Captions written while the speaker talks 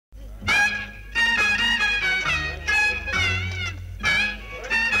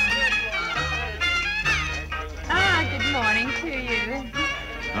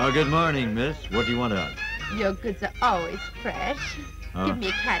Oh, good morning, miss. What do you want out? Your goods are always fresh. Give me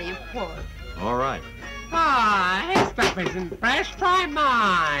a caddy of port. All right. His stuff isn't fresh. Try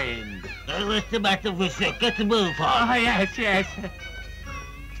mine. What's the matter with you? Get the move on. Oh, yes, yes.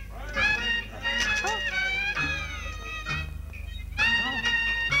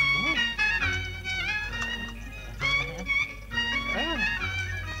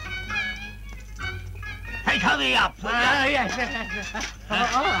 Hey, hurry up. Yes.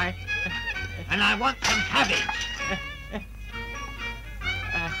 All right. And I want some cabbage.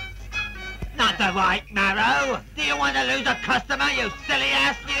 Not the right marrow. Do you want to lose a customer, you silly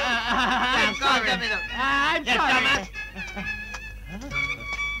ass, you? I'm sorry. I'm sorry.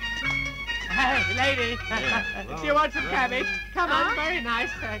 Hey, lady. Do you want some cabbage? Come on, very nice.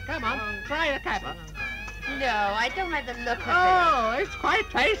 Come on, try a cabbage. No, I don't like the look of it. Oh, it's quite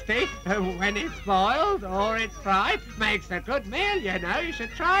tasty. When it's boiled or it's fried, makes a good meal, you know. You should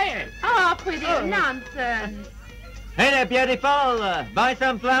try it. Off with you, nonsense. Hey there, beautiful. Buy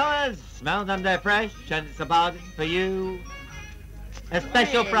some flowers. Smell them, they're fresh, and it's a bargain for you. A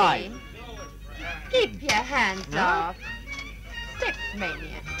special price. Keep your hands off. Sex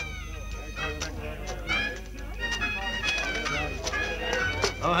maniac.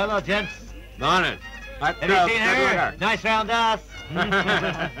 Oh, hello, gents. Morning. Have you seen her? Nice round ass.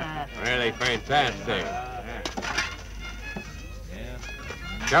 Really fantastic.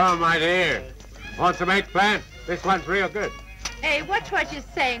 Show 'em right here. Want some eggplant? This one's real good. Hey, watch what you're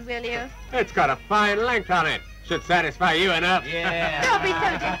saying, will you? It's got a fine length on it. Should satisfy you enough. Yeah. Don't be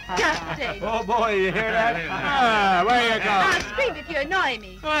so disgusting. Oh, boy, you hear that? Where you go? I'll scream if you annoy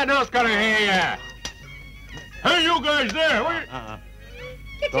me. Who's gonna hear you? Hey, you guys there.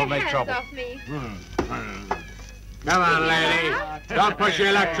 Get Don't your make hands trouble. off me. Come on, lady. Don't push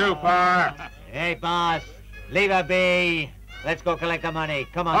your luck too far. Hey, boss, leave her be. Let's go collect the money.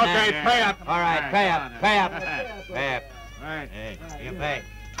 Come on, Okay, man. pay up. All right, pay up, pay up. Pay up. Right. Hey, you pay.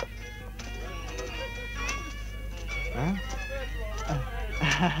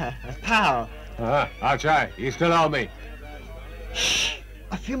 Pal, I'll try. You still owe me.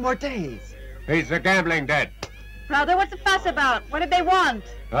 a few more days. He's the gambling debt. Brother, what's the fuss about? What did they want?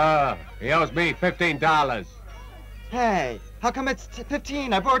 He owes me $15. Hey, how come it's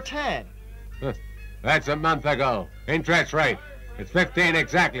 15? I brought 10. That's a month ago. Interest rate. It's 15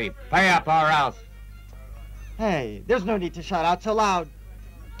 exactly. Pay up or else. Hey, there's no need to shout out so loud.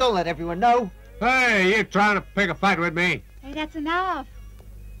 Don't let everyone know. Hey, you trying to pick a fight with me? Hey, that's enough.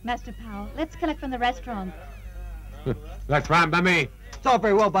 Master Powell, let's collect from the restaurant. That's fine by me. It's all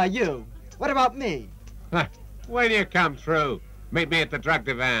very well by you. What about me? When you come through, meet me at the drug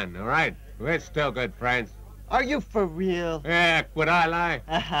divan, all right? We're still good friends. Are you for real? Yeah, would I lie?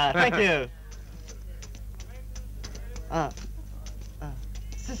 Thank you.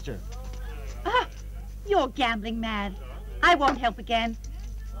 Sister. You're gambling mad. I won't help again.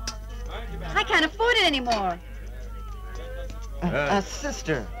 I can't afford it anymore.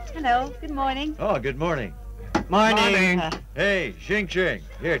 Sister. Hello, good morning. Oh, good morning. Morning. Hey, Xing Ching.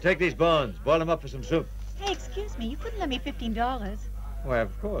 Here, take these bones. Boil them up for some soup. Hey, excuse me, you couldn't lend me $15. Why,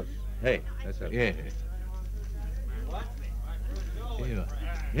 of course. Hey, that's a... Yeah.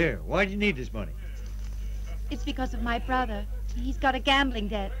 Here, why do you need this money? It's because of my brother. He's got a gambling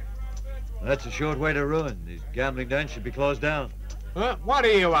debt. Well, that's a short way to ruin. These gambling dens should be closed down. What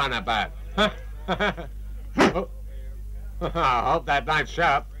are you on about? Oh. I hope that knife's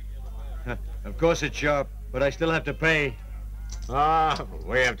sharp. Of course it's sharp, but I still have to pay.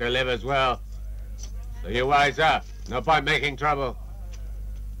 We have to live as well. So you wise up. No point making trouble.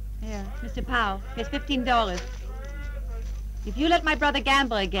 Here, Mr. Powell, here's $15. If you let my brother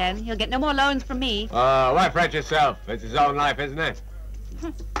gamble again, he'll get no more loans from me. Why fret yourself? It's his own life, isn't it?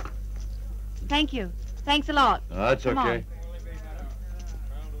 Thank you. Thanks a lot. That's Come okay.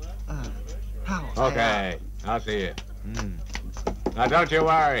 How? Okay, I'll see you. Now, don't you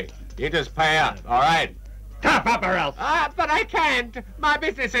worry. You just pay up, all right? Top up or else! But I can't. My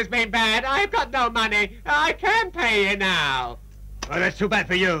business has been bad. I've got no money. I can't pay you now. Oh, that's too bad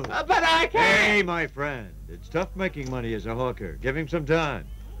for you. But I can't. Hey, my friend. It's tough making money as a hawker. Give him some time.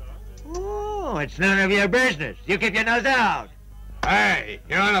 Oh, it's none of your business. You keep your nose out. Hey,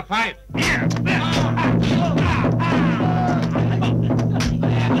 you want to fight?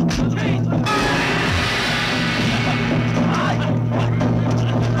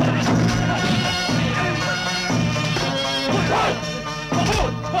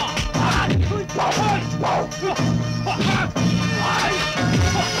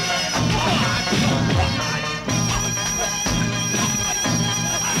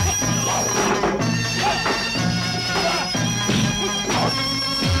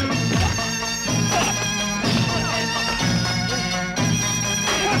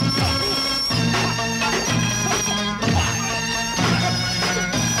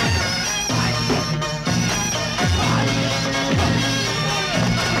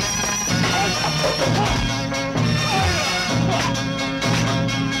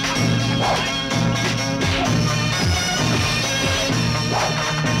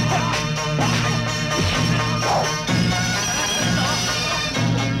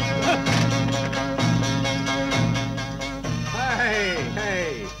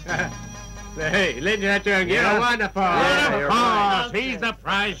 Hey, Lin Che Jong, you're wonderful. Yeah, of you're course, right. he's the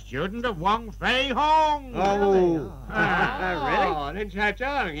prize student of Wong Fei Hung. Oh. Oh, Lin Che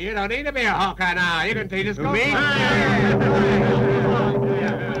Jong, you don't need to be a hawker now. You can teach us kung Me?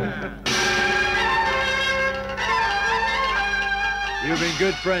 You've been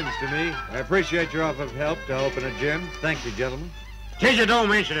good friends to me. I appreciate your offer of help to open a gym. Thank you, gentlemen. Teacher, don't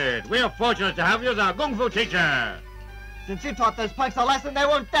mention it. We are fortunate to have you as our kung fu teacher. Since you taught those punks a lesson, they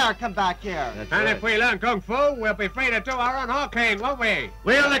won't dare come back here. That's And right. if we learn kung fu, we'll be free to do our own hawking, won't we?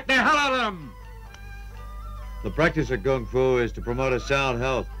 We'll lick the hell out of them. The practice of kung fu is to promote a sound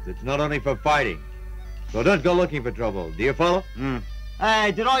health. It's not only for fighting. So don't go looking for trouble. Do you follow?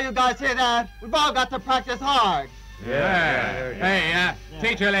 Hey, did all you guys hear that? We've all got to practice hard. Yeah. Hey,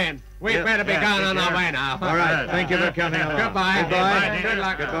 Teacher Lin, we better be gone on our way now. All right. Thank you for coming along. Goodbye. Goodbye. Good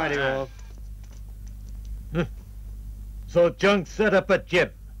luck. Goodbye to you all. So Jung set up a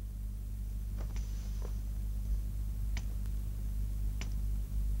gym.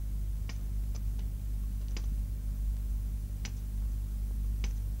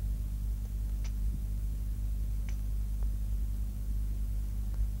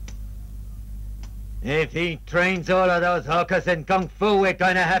 If he trains all of those hawkers in Kung Fu, we're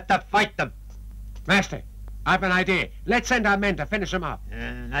going to have to fight them. Master, I've an idea. Let's send our men to finish them up.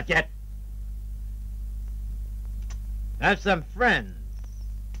 Not yet. Have some friends.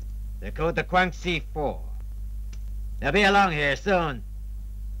 They're called the Guangxi Four. They'll be along here soon.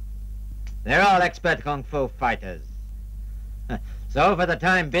 They're all expert Kung Fu fighters. So for the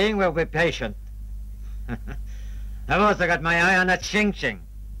time being, we'll be patient. I've also got my eye on that Xing Xing.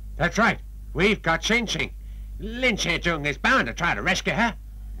 That's right. We've got Xing Xing. Lin Che Jong is bound to try to rescue her.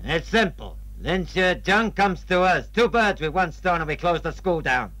 It's simple. Lin Che Jong comes to us. 2 birds with 1 stone, and we close the school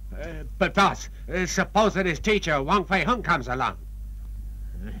down. But boss, suppose that his teacher, Wong Fei Hung, comes along.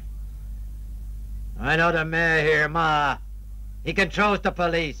 I know the mayor here, Ma. He controls the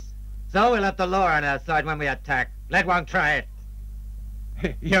police. So we'll have the law on our side when we attack. Let Wong try it.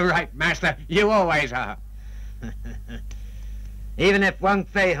 You're right, Master. You always are. Even if Wong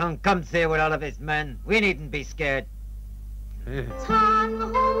Fei Hung comes here with all of his men, we needn't be scared. 残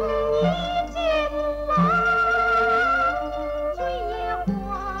红一剑来，醉眼黄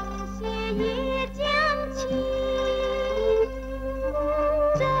血也将起，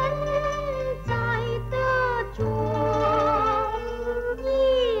真在的庄，一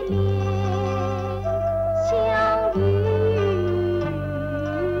脸相与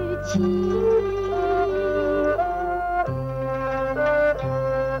情。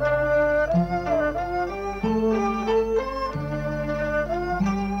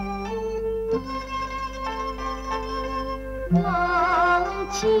 忘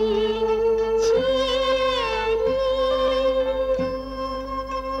情千里，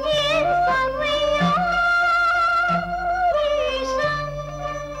年三未有余生，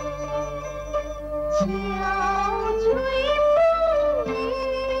憔悴风雨，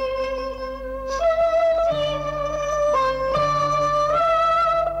世间荒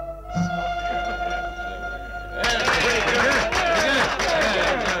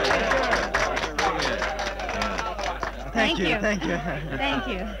Thank you. Thank you. Thank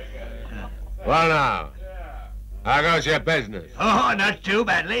you. Well, now, how goes your business? Oh, not too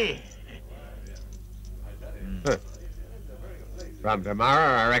badly. From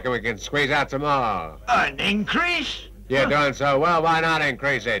tomorrow, I reckon we can squeeze out some more. An increase? You're doing so well, why not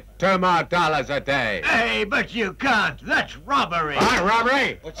increase it? $2 more a day. Hey, but you can't. That's robbery. What,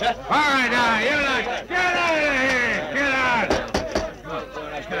 robbery? What's that? All right, now, you lot, get out of here! Get out!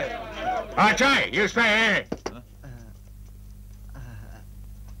 Archie, you stay here.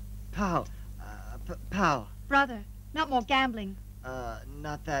 Pal. Pal. Brother, not more gambling.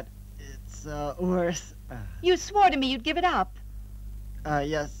 Not that. It's, worse. You swore to me you'd give it up.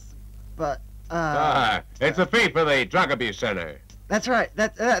 Yes, but, It's a fee for the drug abuse center. That's right.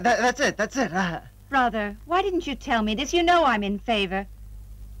 That's it. That's it. Brother, why didn't you tell me this? You know I'm in favor.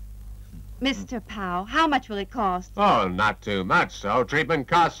 Mr. Powell, how much will it cost? Oh, not too much, so treatment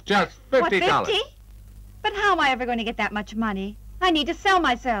costs just $50. What, 50? But how am I ever going to get that much money? I need to sell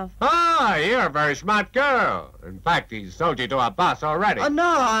myself. Ah, you're a very smart girl. In fact, he's sold you to our boss already.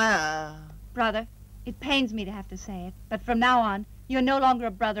 No, Brother, it pains me to have to say it, but from now on, you're no longer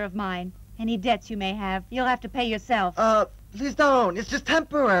a brother of mine. Any debts you may have, you'll have to pay yourself. Please don't. It's just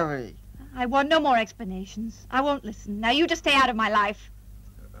temporary. I want no more explanations. I won't listen. Now you just stay out of my life.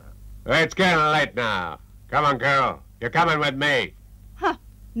 It's getting late now. Come on, girl. You're coming with me. Huh.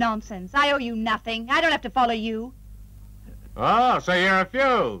 Nonsense. I owe you nothing. I don't have to follow you. Oh, so you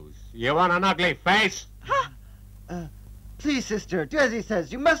refuse. You want an ugly face? Huh? Please, sister, do as he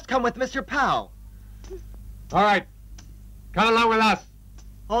says. You must come with Mr. Powell. All right. Come along with us.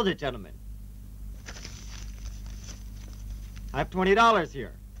 Hold it, gentlemen. I have $20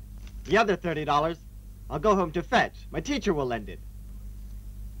 here. The other $30, I'll go home to fetch. My teacher will lend it.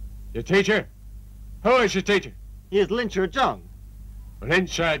 Your teacher? Who is your teacher? He is Lin Che Jong. Lin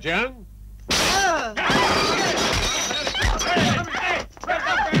Che Jong?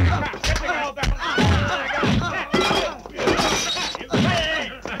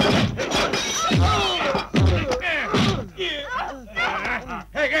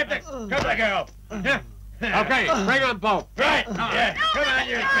 Hey, get this! Come back here! Okay, bring on both. Right! Yeah, come on,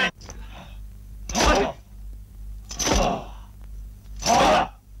 you thing!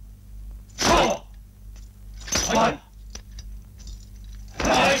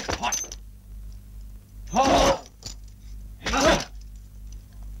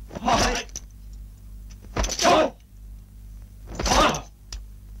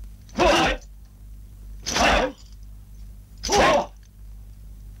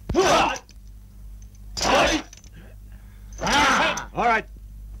 All right.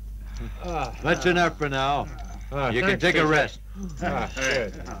 That's enough for now. You can take a rest. Good.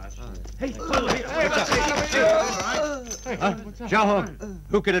 Hey, Xiao,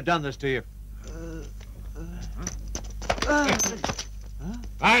 who could have done this to you?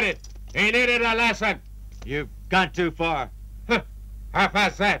 Hide it. He needed a lesson. You've gone too far.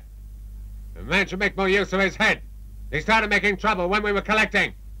 Half-assed that. The man should make more use of his head. He started making trouble when we were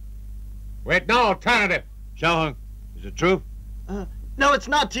collecting. We had no alternative. Xiao, is it true? No, it's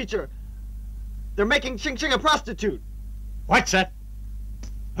not, teacher. They're making Ching Ching a prostitute. What's that?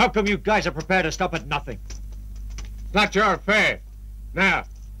 How come you guys are prepared to stop at nothing? It's not your affair. Now,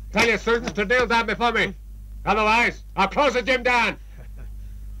 tell your students to kneel down before me. Otherwise, I'll close the gym down.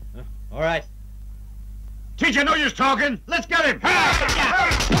 All right. Teacher, no use talking. Let's get him!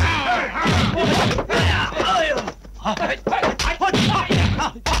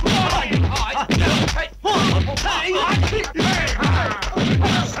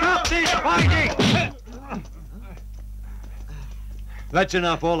 Stop these fighting! That's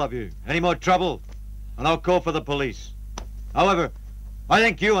enough, all of you. Any more trouble, and I'll call for the police. However, I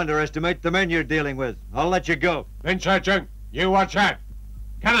think you underestimate the men you're dealing with. I'll let you go. Lin Che Jong, you watch out.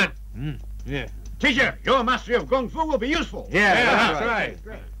 Come on. Yeah. Teacher, your mastery of Kung Fu will be useful. Yeah, That's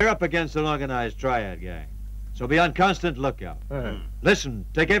right. You're up against an organized triad gang, so be on constant lookout. Listen,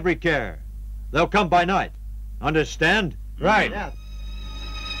 take every care. They'll come by night. Understand? Right. Yeah.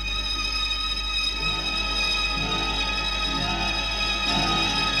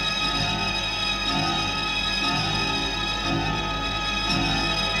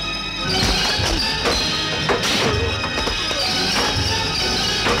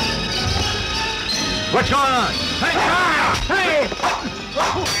 What's going on? Hey!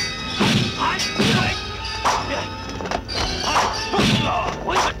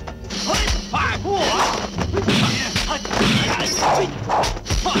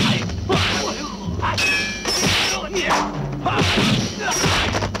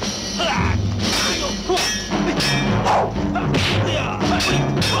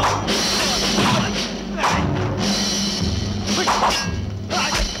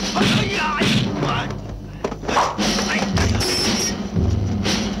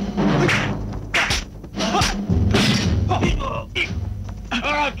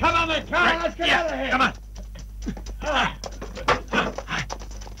 All right, come on then, come on, let's get out of here. Come on. Oh,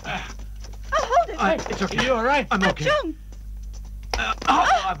 hold it. It's okay. You all right? I'm okay. Jung,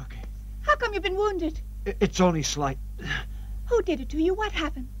 I'm okay. how come you've been wounded? It's only slight. Who did it to you? What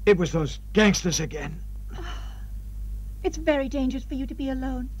happened? It was those gangsters again. It's very dangerous for you to be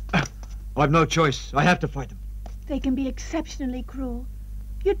alone. I've no choice. I have to fight them. They can be exceptionally cruel.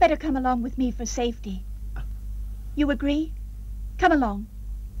 You'd better come along with me for safety. You agree? Come along.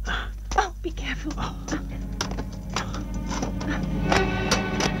 Oh, be careful.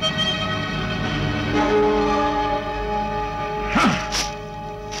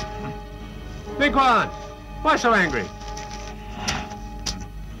 Big one. Why so angry?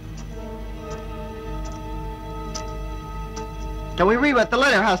 Can we read what the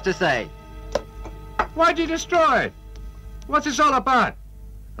letter has to say? Why'd you destroy it? What's this all about?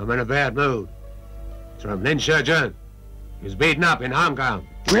 I'm in a bad mood. It's from Lin Che Jong. He's beaten up in Hong Kong.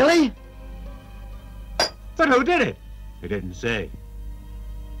 Really? But who did it? He didn't say.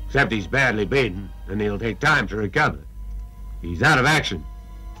 Except he's badly beaten, and he'll take time to recover. He's out of action.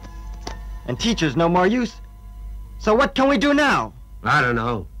 And teacher's no more use. So what can we do now? I don't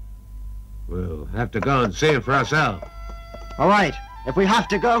know. We'll have to go and see him for ourselves. All right, if we have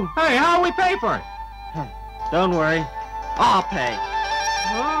to go. Hey, how'll we pay for it? Don't worry. I'll pay.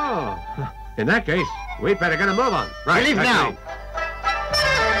 Oh. In that case, we'd better get a move on. Right. Leave now.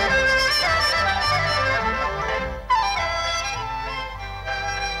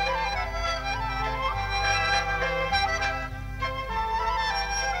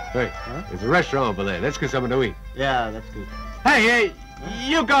 Hey, there's a restaurant over there. Let's get something to eat. Yeah, that's good. Hey,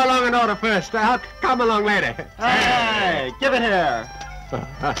 you go along and order first. I'll come along later. Hey, give it here.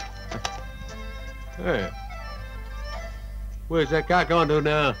 Hey. Where's that guy going to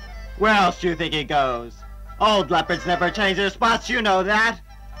now? Where else do you think he goes? Old leopards never change their spots, you know that.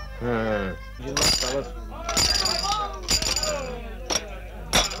 Hurry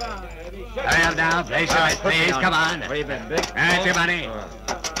up now, place your bets, please. Come on. That's your money.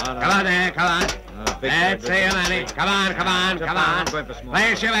 Come on there, come on. Let's see your money. Come on, come on, come on.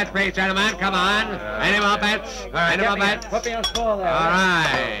 Place your bets, please, gentlemen. Come on. Any more bets? Any more bets? Put me on score there. All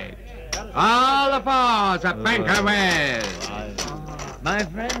right. All the fours a banker wins. My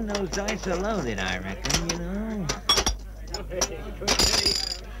friend knows dice are loaded, I reckon, you know.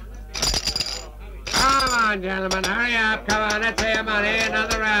 Come on, gentlemen, hurry up. Come on, let's see your money.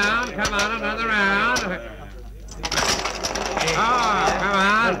 Another round. Come on, another round. Oh, come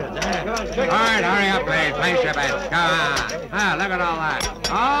on. All right, hurry up, please. Place your bets. Come on. Ah, look at all that.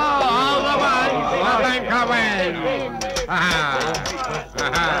 Oh, all the ones. The banker wins.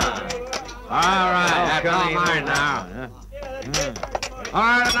 All right, that's all mine now. All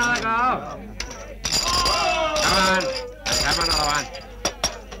right, another go. Come on. Let's have another one.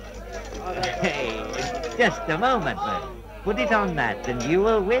 Hey, just a moment, man. Put it on that and you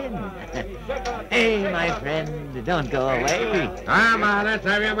will win. Hey, my friend, don't go away. Come on, let's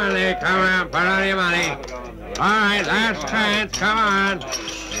have your money. Come on, put on your money. All right, last chance. Come on.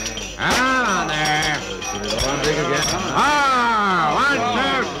 Come on there. Oh,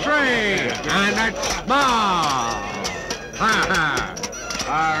 1, 2, 3. And it's small.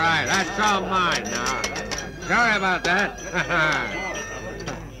 All right, that's all mine now. Sorry about that.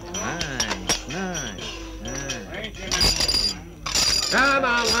 Come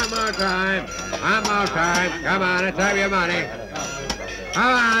on, one more time. One more time. Come on, let's have your money. Come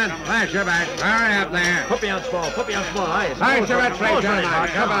on, flash your bet. Hurry up there. Put me on small. Put me on small. Flash your bet, please, gentlemen.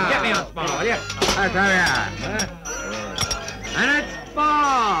 Come on. Get me on small, yeah. Let's have you. And it's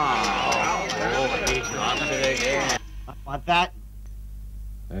ball. Want that?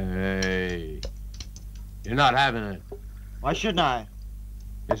 Hey, you're not having it. Why shouldn't I?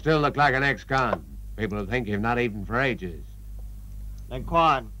 You still look like an ex-con. People will think you've not eaten for ages. Then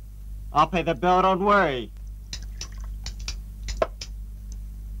Quan, I'll pay the bill, don't worry.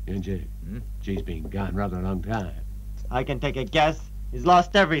 Lin Che, she's been gone rather a long time. I can take a guess. He's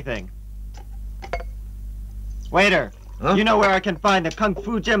lost everything. Waiter, you know where I can find the Kung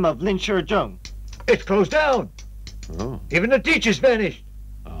Fu gym of Lin Che Jong? It's closed down. Oh. Even the teacher's vanished.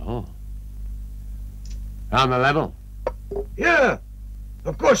 Oh. On the level? Yeah,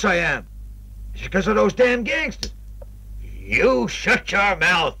 of course I am. It's because of those damn gangsters. You shut your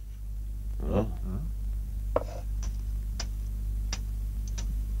mouth. Oh.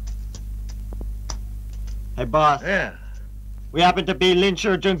 Hey, boss. Yeah. We happen to be Lin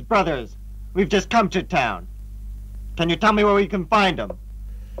Che Jong's brothers. We've just come to town. Can you tell me where we can find them?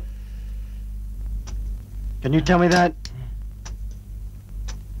 Can you tell me that?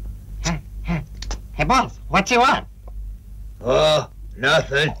 Hey, boss, what you want? Oh,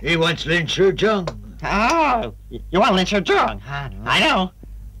 nothing. He wants Lin Che Jong. Oh, you want Lin Che Jong? I know.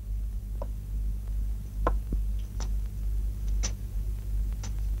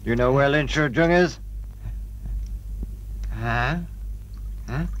 Do you know where Lin Che Jong is?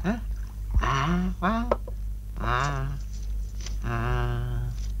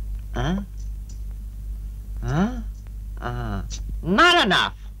 Not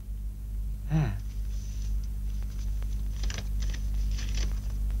enough.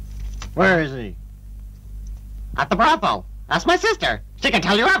 Where is he? At the brothel. That's my sister. She can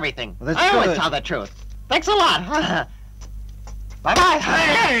tell you everything. Well, I always tell the truth. Thanks a lot. Bye-bye.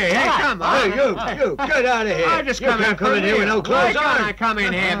 Hey, come on. Hey, you, get out of here. I just you come can't come in here with no clothes Why can't on. I come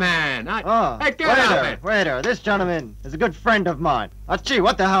in here, man? Hey, get waiter, out of it. waiter, this gentleman is a good friend of mine. Gee,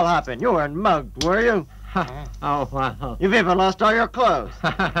 what the hell happened? You weren't mugged, were you? Oh, wow. You've even lost all your clothes.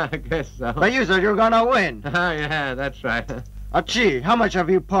 I guess so. But you said you were gonna win. Yeah, that's right. Gee, how much have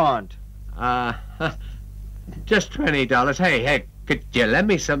you pawned? Just $20. Hey, could you lend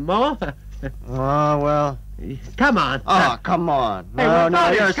me some more? Oh, well. Come on. Oh, come on. Hey,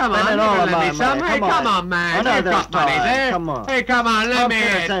 No, you're come on, spending you all can of lend my me some. money. Hey, come on, man. Another You've got money time. there. Come on. Hey, come on, let me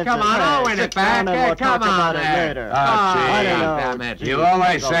in. Come on, I'll win it back. Hey, We'll come talk about on it there. later. Oh, I don't know. damn it. Gee, You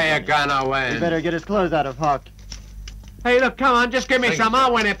always say you're gonna You win. better get his clothes out of Huck. Hey, look, come on, just give me some.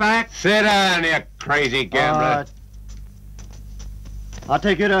 I'll win it back. Sit down, you crazy gambler. I'll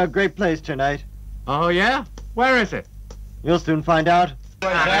take you to a great place tonight. Oh, yeah? Where is it? You'll soon find out.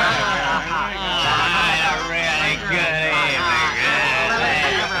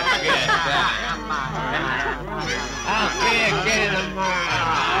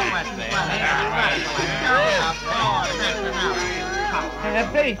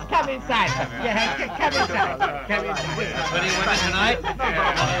 Please, come inside. Yeah, come inside. Come inside. What do you want tonight?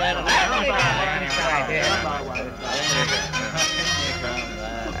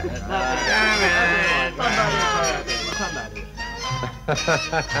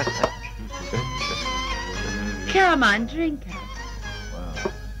 Come on, drink up.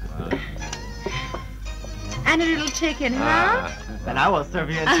 And a little chicken, huh? Then I will serve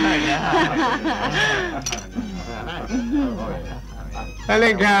you in turn.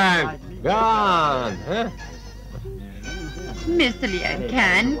 LeungChin, go on, huh? Mr.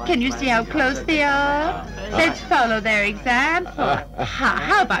 LiYuan-Shen, can you see how close they are? Let's follow their example.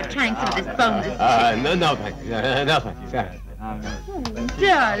 How about trying some of this boneless chicken? No thanks. No thanks.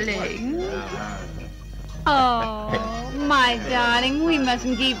 Darling. Oh, my darling, we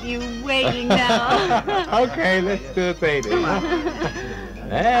mustn't keep you waiting now. Okay, let's do it, baby.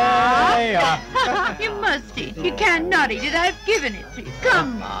 Hey! You must eat. You cannot eat it. I've given it to you.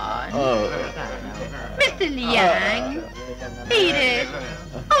 Come on. Mr. Liang, eat it.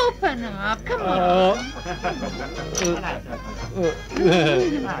 Open up. Come on.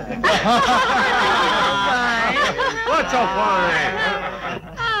 What's so funny?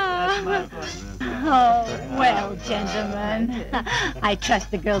 Oh, well, gentlemen, I trust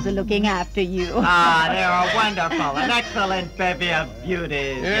the girls are looking after you. They're a wonderful, an excellent bevy of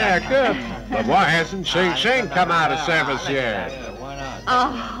beauties. Yeah, good. But why hasn't Shing come out of service yet?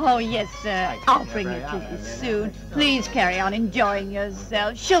 Oh, yes, sir. I'll bring it to you soon. Please carry on enjoying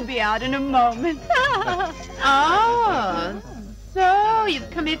yourself. She'll be out in a moment. Oh, so you've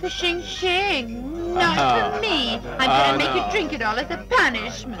come here for Shing. Not for me. I'm going to make you drink it all as a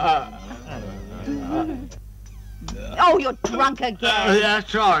punishment. Oh, you're drunk again. Yeah,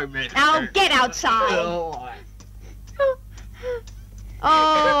 sorry, miss. Now get outside.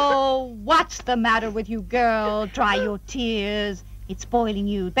 Oh, what's the matter with you, girl? Dry your tears. It's spoiling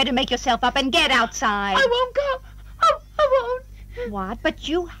you. Better make yourself up and get outside. I won't go. I won't. What? But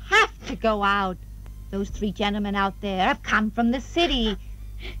you have to go out. Those 3 gentlemen out there have come from the city.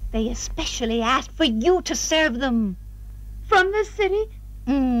 They especially asked for you to serve them. From the city?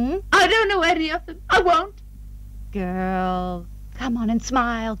 I don't know any of them. I won't. Girl, come on and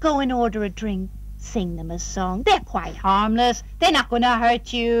smile. Go and order a drink. Sing them a song. They're quite harmless. They're not going to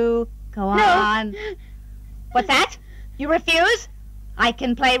hurt you. Go on. What's that? You refuse? I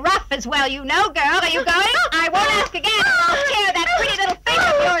can play rough as well, you know, girl. Are you going? I won't ask again. I'll tear that pretty little face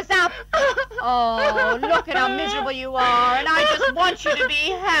of yours up. Oh, look at how miserable you are. And I just want you to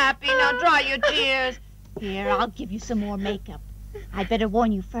be happy. Now dry your tears. Here, I'll give you some more makeup. I'd better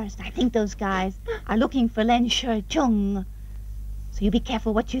warn you first. I think those guys are looking for Lin Che Jong. So you be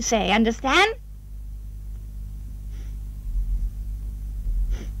careful what you say, understand?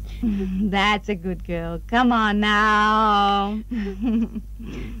 That's a good girl. Come on now.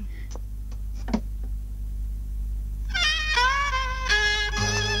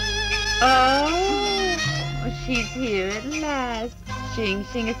 Oh, she's here at last. Shing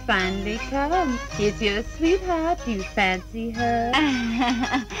has finally come. Here's your sweetheart. Do you fancy her?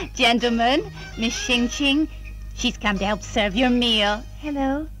 Gentlemen, Miss Shing, she's come to help serve your meal.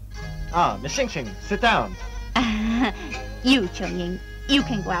 Hello. Miss Shing, sit down. You, Chong-Ying, you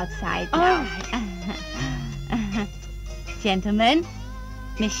can go outside now. Gentlemen,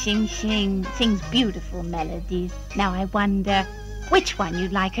 Miss Shing sings beautiful melodies. Now I wonder which one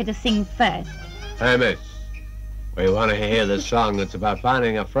you'd like her to sing first. Hey, miss. We want to hear the song that's about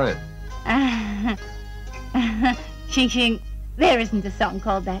finding a friend. Shing, there isn't a song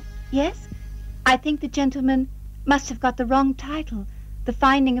called that. Yes? I think the gentleman must have got the wrong title. The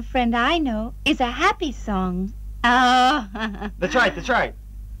Finding a Friend I Know is a happy song. Oh. That's right.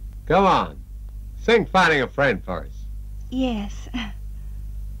 Come on. Sing Finding a Friend for us. Yes.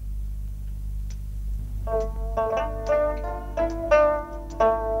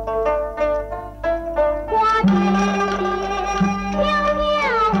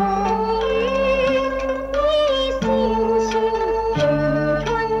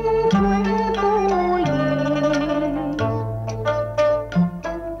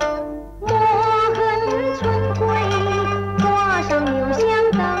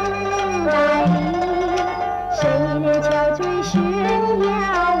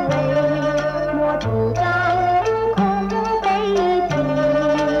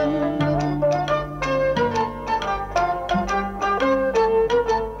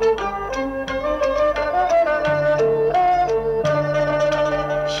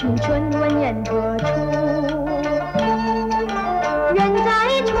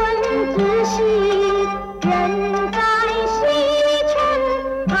 人在西城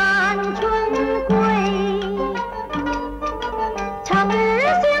看春归，长日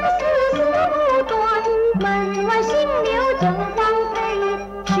相思思不断，门外新柳正芳菲，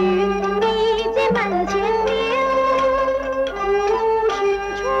寻觅见门前柳，不寻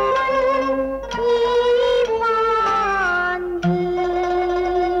春一万里。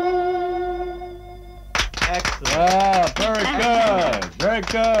 Excellent. Very good. Very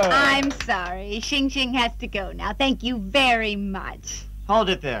good. I'm sorry. Xing Xing has to go now. Thank you very much. Hold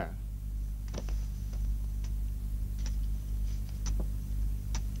it there.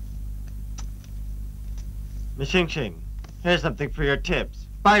 Miss Xing Xing, here's something for your tips.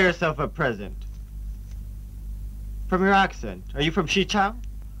 Buy yourself a present. From your accent, are you from Xichao?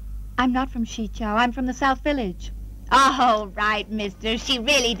 I'm not from Xichao. I'm from the South Village. Oh, right, mister. She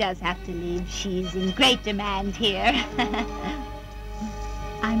really does have to leave. She's in great demand here.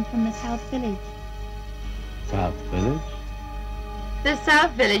 I'm from the South Village. South Village? The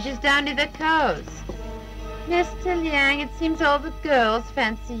South Village is down near the coast. Mr. Liang, it seems all the girls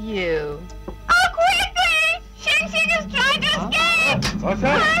fancy you. Oh, quickly! Xing Xing is trying to escape! What's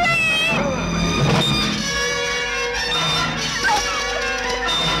that?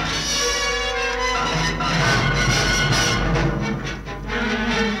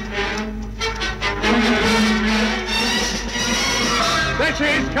 There she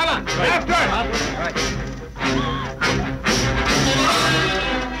is! Come on! After her!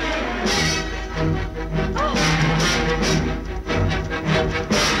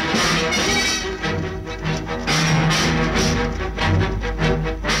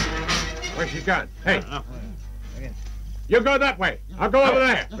 Where's she gone? Hey! You go that way. I'll go over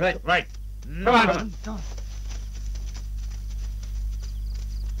there. Right. Right. Come on.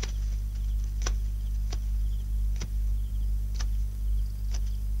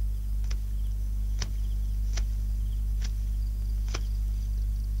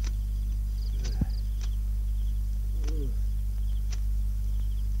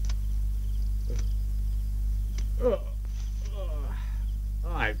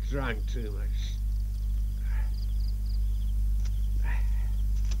 I've drunk too much.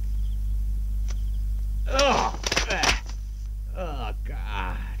 Oh,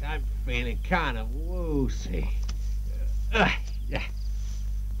 God, I'm feeling kind of woozy. Yeah.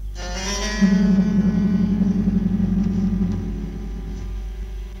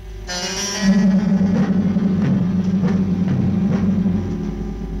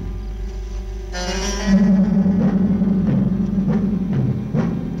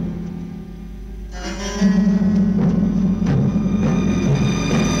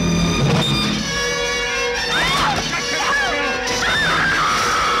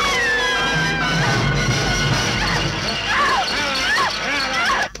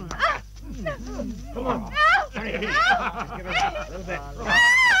 Come on. Just give it a little bit.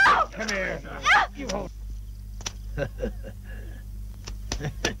 Come here. You hold.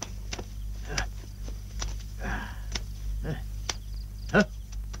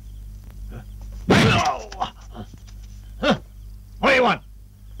 What do you want?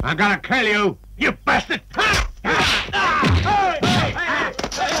 I'm gonna kill you, you bastard!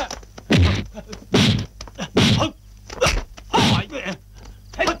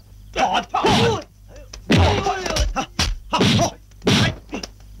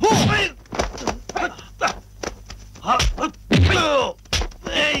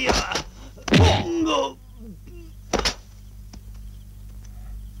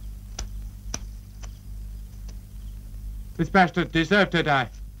 This bastard deserved to die.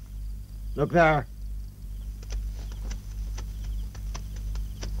 Look there.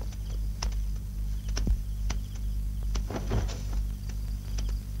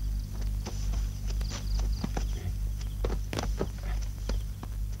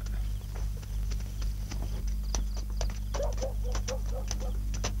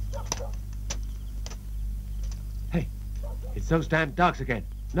 Hey, it's those damn dogs again.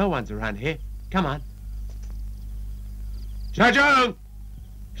 No one's around here. Come on. Che Jong!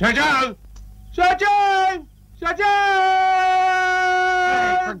 Che Jong! Che Jong! Che Jong!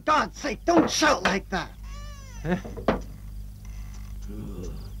 Hey, for God's sake, don't shout like that.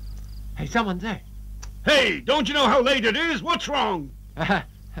 Hey, someone's there. Hey, don't you know how late it is? What's wrong? My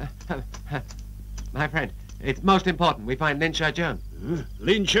friend, it's most important we find Lin Che Jong.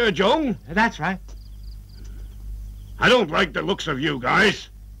 Lin Che Jong? That's right. I don't like the looks of you guys.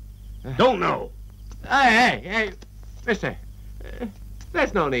 Don't know. Hey, mister,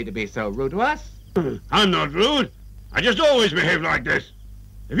 there's no need to be so rude to us. I'm not rude. I just always behave like this.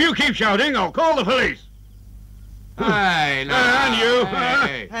 If you keep shouting, I'll call the police. Hey, no. And you.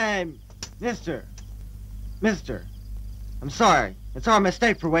 Hey. Hey, mister. Mister, I'm sorry. It's our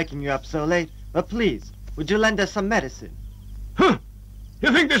mistake for waking you up so late. But please, would you lend us some medicine? Huh?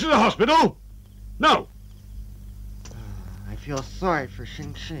 You think this is a hospital? No. I feel sorry for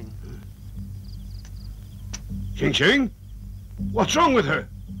Xing Xing. Xing Xing? What's wrong with her?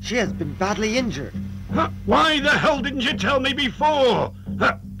 She has been badly injured. Huh? Why the hell didn't you tell me before?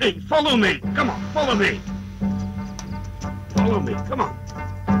 Huh? Hey, follow me. Come on, follow me. Follow me, come on.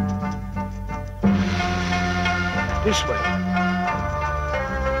 This way.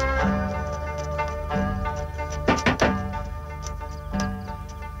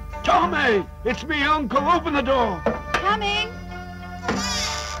 Tommy! It's me, Uncle. Open the door. Coming.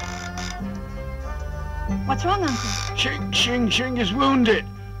 What's wrong, Uncle? Xing is wounded.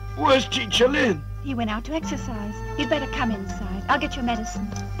 Where's Teacher Lin? He went out to exercise. You'd better come inside. I'll get your medicine.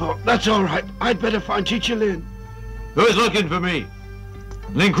 Oh, that's all right. I'd better find Teacher Lin. Who's looking for me?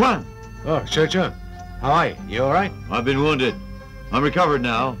 LiYuan-Shen. Oh, Siu-Lung. How are you? You all right? I've been wounded. I'm recovered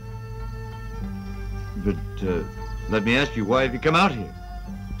now. But, let me ask you, why have you come out here?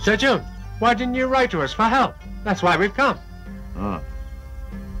 Siu-Lung, why didn't you write to us for help? That's why we've come. Ah.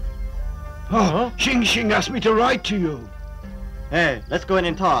 Oh, Xing asked me to write to you. Hey, let's go in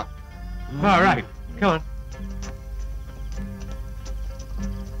and talk. All right, come on.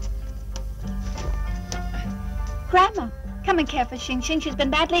 Grandma, come and care for Xing Xing. She's been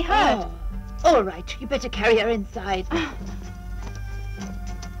badly hurt. Oh, all right. You better carry her inside.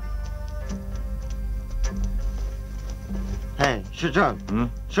 Hey, Shijung. Hmm?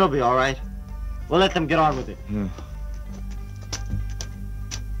 She'll be all right. We'll let them get on with it. Yeah.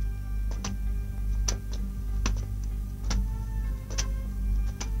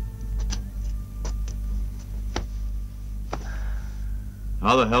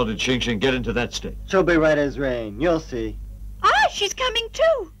 How the hell did Xing Xing get into that state? She'll be right as rain. You'll see. Ah, she's coming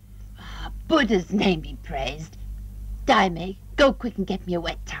too. Buddha's name be praised. Daime, go quick and get me a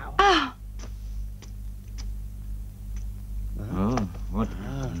wet towel. Ah. Oh, what?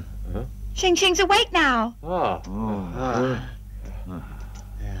 Xing Xing's awake now.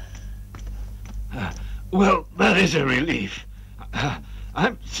 Well, that is a relief.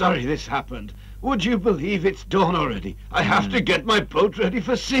 I'm sorry this happened. Would you believe it's dawn already? I have to get my boat ready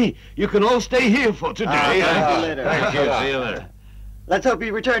for sea. You can all stay here for today. See you later. Thank you. See you later. Let's hope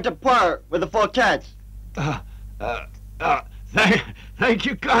you return to port with a full catch. Thank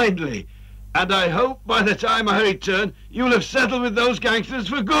you kindly. And I hope by the time I return, you'll have settled with those gangsters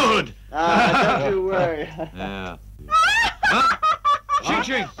for good. Don't you worry. Yeah. Huh? Xing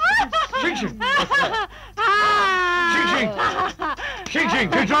Xing! Xing Xing! Xing Xing! Xing Xing,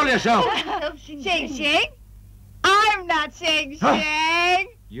 control yourself! Xing Xing? I'm not Xing Xing.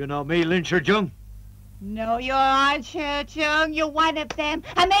 You know me, Lin Che Jong? No, you aren't, Siu-Lung. You're one of them.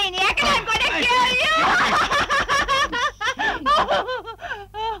 A maniac, and I'm going to kill you!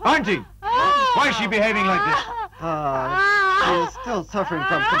 Auntie! Why is she behaving like this? She is still suffering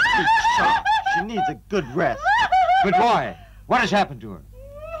from complete shock. She needs a good rest. But why? What has happened to her?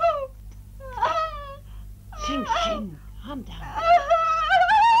 Xing Xing, calm down.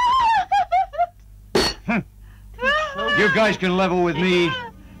 You guys can level with me.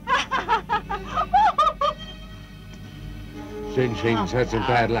 Xing Xing's had some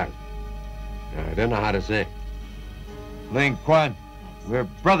bad luck. I don't know how to say. LiYuan-Shen, we're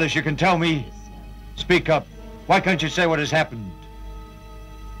brothers, you can tell me. Speak up. Why can't you say what has happened?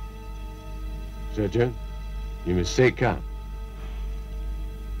 Siu-Lung, you must stay calm.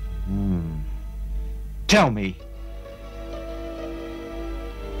 Tell me.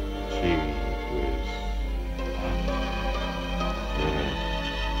 She was...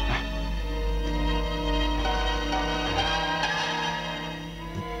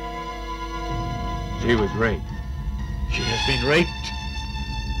 She was raped. She has been raped?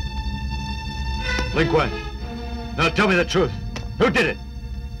 LiYuan-Shen, now tell me the truth. Who did it?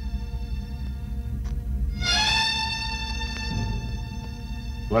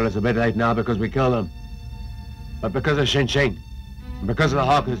 Well, it's a bit late now because we killed him. But because of Xing Xing, and because of the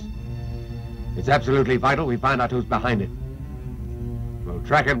hawkers, it's absolutely vital we find out who's behind it. We'll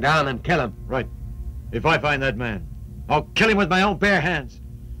track him down and kill him. Right. If I find that man, I'll kill him with my own bare hands.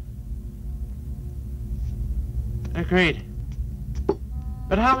 Agreed.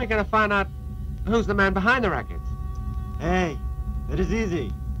 But how are we going to find out who's the man behind the rackets? Hey, it is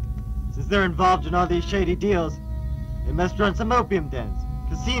easy. Since they're involved in all these shady deals, they must run some opium dens,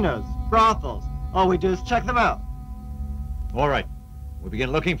 casinos, brothels. All we do is check them out. All right. We'll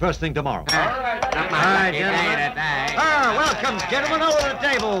begin looking first thing tomorrow. All right, gentlemen. Welcome, gentlemen, over the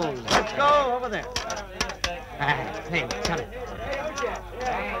table. Let's go over there. Hey,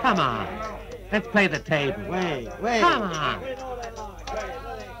 come on. Let's play the table. Wait. Come on.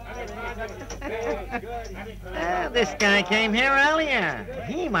 This guy came here earlier.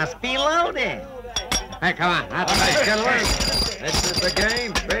 He must be loaded. Hey, come on. That's right, gentlemen. This is the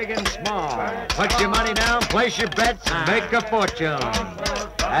game, big and small. Put your money down, place your bets, and make a fortune.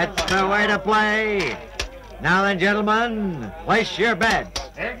 That's the way to play. Now then, gentlemen, place your bets.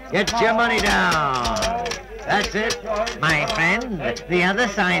 Get your money down. That's it. My friend, the other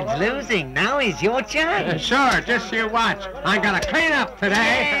side's losing. Now is your chance. Sure, just you watch. I'm gonna clean up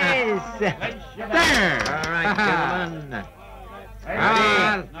today. Yes. There. All right, gentlemen.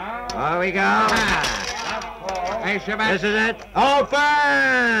 Ready? Here we go. Place your bets. This is it.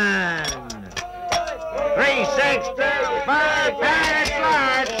 Open! 365. That's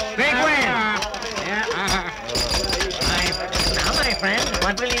right. Big win. Now, my friend,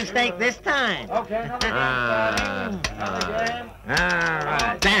 what will you stake this time? All right.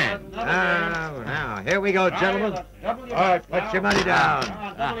 Dan. Now, here we go, gentlemen. All right, put your money down.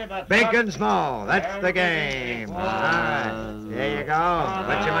 Big and small. That's the game. All right. There you go.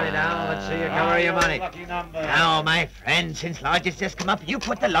 Put your money down. Let's see you cover your money. Now, my friend, since large has just come up, you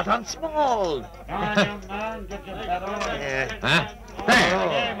put the lot on small. Huh?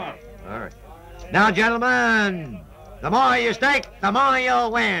 There. All right. Now, gentlemen, the more you stake, the more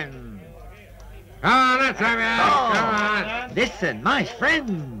you'll win. Come on, let's have it. Come on. Listen, my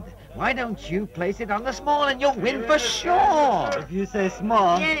friend, why don't you place it on the small and you'll win for sure? If you say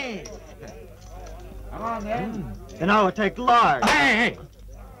small, Yes. then I will take large. Hey.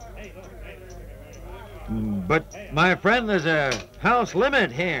 But, my friend, there's a house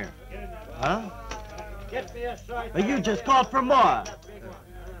limit here. Huh? But you just called for more.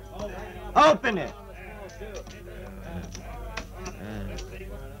 Open it.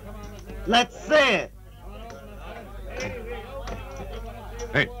 Let's see it.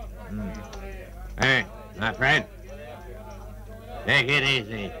 Hey, my friend. Take it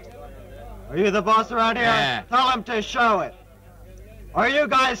easy. Are you the boss around here? Yeah. Tell him to show it. Are you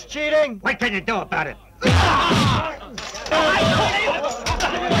guys cheating? What can you do about it?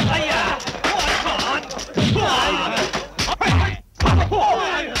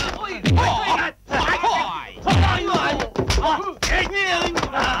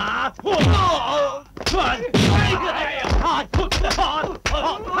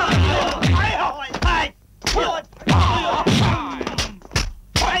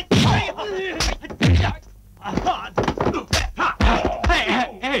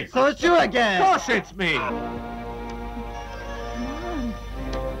 Hey. So it's you again. Of course it's me. Come on.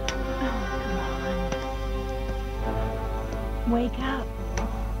 Oh, come on. Wake up.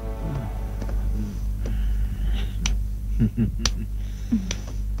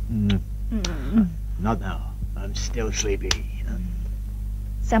 Not now. I'm still sleepy.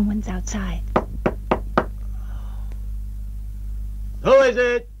 Someone's outside. Who is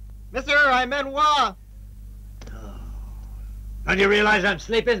it? Monsieur, I'm en Hua. Don't you realize I'm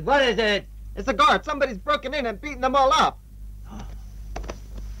sleeping? What is it? It's a guard. Somebody's broken in and beaten them all up.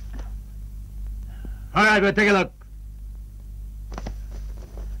 All right, we'll take a look.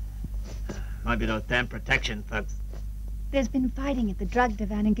 Might be those damn protection thugs. There's been fighting at the drug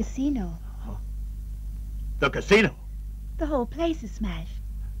divan and casino. The casino? The whole place is smashed.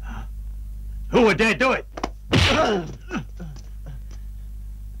 Who would dare do it?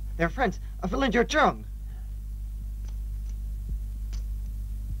 They're friends of Lin Che Jong.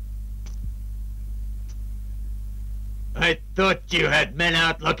 I thought you had men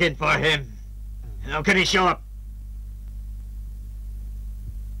out looking for him. How could he show up?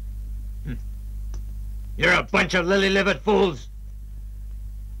 You're a bunch of lily-livered fools.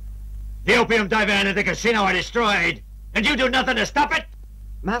 The opium divan and the casino are destroyed, and you do nothing to stop it?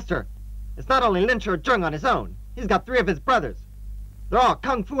 Master, it's not only Lin Che Jong on his own. He's got 3 of his brothers. They're all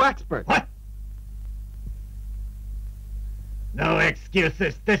kung fu experts. What? No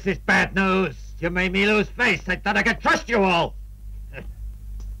excuses. This is bad news. You made me lose face. I thought I could trust you all.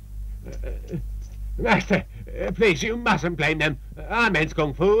 Master, please, you mustn't blame them. Our men's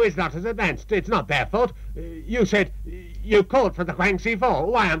kung fu is not as advanced. It's not their fault. You said you called for the Huang C4.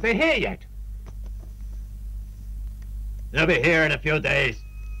 Why aren't they here yet? They'll be here in a few days.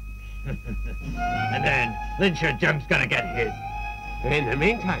 And then Lin Che Jong's gonna get his. In the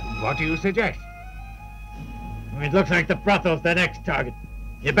meantime, what do you suggest? It looks like the brothel's the next target.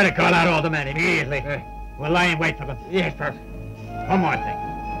 You better call out all the men immediately. We'll lie in wait for them. Yes, sir. One more thing.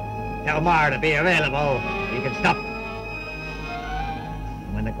 Tell Mar to be available. You can stop.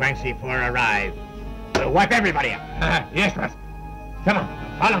 And when the Huang C4 arrive, we'll wipe everybody out. Yes, boss. Come on,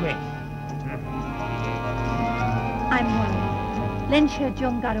 follow me. I'm Huang. Lin Che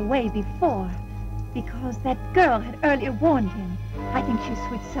Jong got away before because that girl had earlier warned him. I think she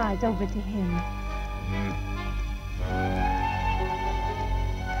switched sides over to him.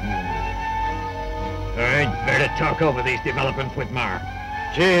 All right, better talk over these developments with Mar.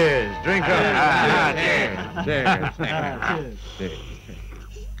 Cheers. Drink up. Cheers. Cheers.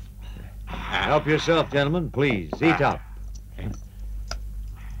 Help yourself, gentlemen. Please, eat up.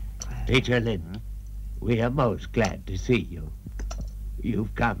 Teacher Lin, we are most glad to see you.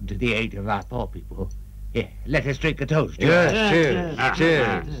 You've come to the aid of our poor people. Here, let us drink a toast. Yes,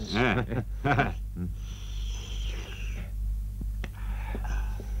 cheers.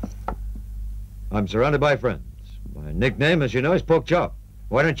 I'm surrounded by friends. My nickname, as you know, is Pork Chop.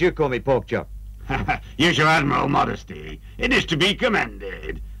 Why don't you call me Pork Chop? Use your admirable modesty. It is to be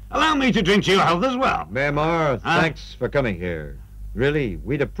commended. Allow me to drink to your health as well. Mayor Mar, thanks for coming here. Really,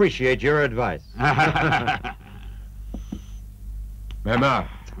 we'd appreciate your advice. Mama,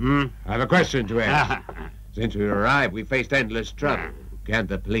 I have a question to ask. Since we arrived, we faced endless trouble. Can't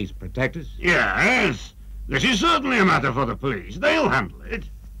the police protect us? Yes. This is certainly a matter for the police. They'll handle it.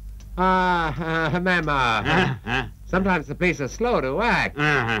 Mama. Sometimes the police are slow to act.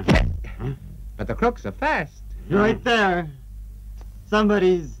 But the crooks are fast. Right there.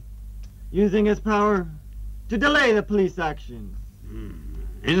 Somebody's using his power to delay the police action.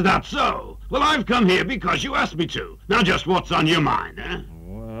 Is that so? Well, I've come here because you asked me to. Now, just what's on your mind, eh?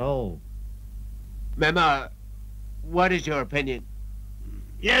 Well... Mama, what is your opinion?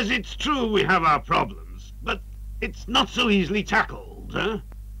 Yes, it's true we have our problems, but it's not so easily tackled, huh?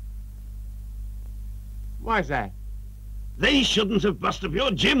 Why's that? They shouldn't have busted up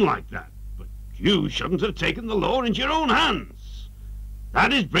your gym like that, but you shouldn't have taken the law into your own hands.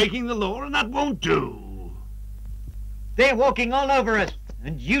 That is breaking the law, and that won't do. They're walking all over us,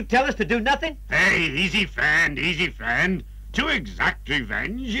 and you tell us to do nothing? Hey, easy friend, easy friend. To exact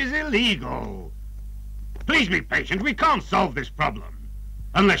revenge is illegal. Please be patient. We can't solve this problem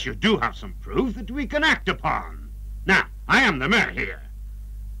unless you do have some proof that we can act upon. Now, I am the mayor here.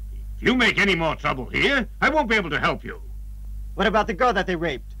 If you make any more trouble here, I won't be able to help you. What about the girl that they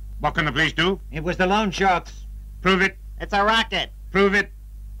raped? What can the police do? It was the loan sharks. Prove it. It's a racket. Prove it.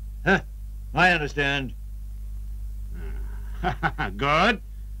 Huh. I understand. Good.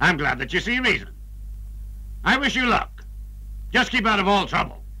 I'm glad that you see reason. I wish you luck. Just keep out of all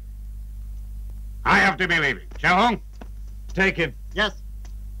trouble. I have to be leaving. Xiao-Hung? Take him. Yes.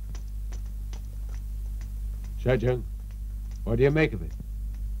 Che Jong, what do you make of it?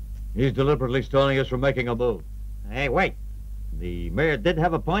 He's deliberately stalling us from making a move. Hey, wait. The mayor did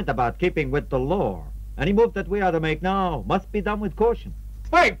have a point about keeping with the law. Any move that we ought to make now must be done with caution.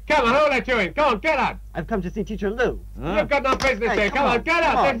 Hey, come on, who let you in? Go on, get out. I've come to see Teacher Lu. Huh? You've got no business Hey, here. Come on, get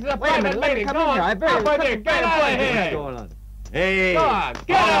out. This is a Wait a private minute, let me meeting. come Go in on. here. I very- Up with you. something Get very out of important here. is going on. Hey. Go on,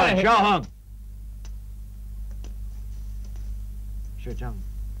 get out of here. Xiao-Hung. Che Jong,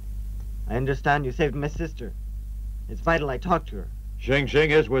 I understand you saved my sister. It's vital I talk to her. Xing Xing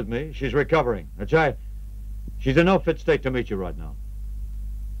is with me. She's recovering. She's in no fit state to meet you right now.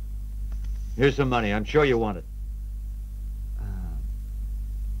 Here's some money. I'm sure you want it.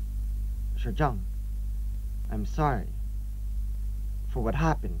 Che Jong, I'm sorry for what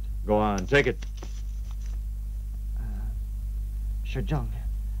happened. Go on, take it. Che Jong,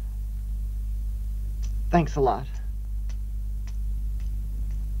 thanks a lot.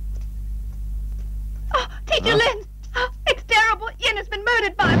 Oh, Teacher Lin! Oh, it's terrible. Yin has been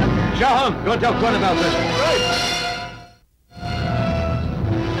murdered by them. Xiao-Hung, go tell Kun about this.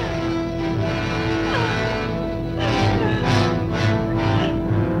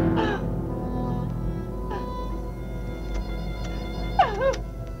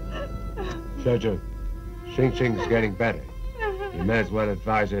 Che Jong, Xing Xing's getting better. You may as well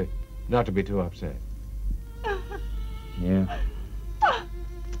advise her not to be too upset. Yeah.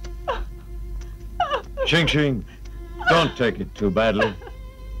 Xing Xing, don't take it too badly.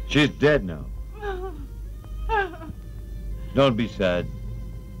 She's dead now. Don't be sad.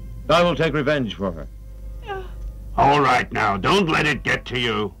 I will take revenge for her. All right now, don't let it get to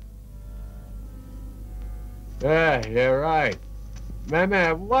you. Yeah, you're right.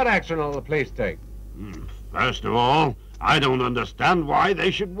 Mama, what action will the police take? First of all, I don't understand why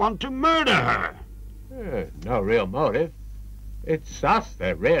they should want to murder her. No real motive. It's us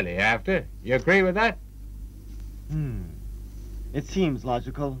they're really after. You agree with that? It seems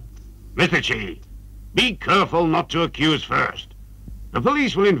logical. Mr. Chi, be careful not to accuse first. The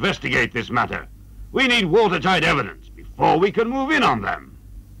police will investigate this matter. We need watertight evidence before we can move in on them.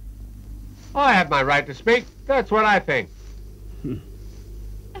 I have my right to speak. That's what I think.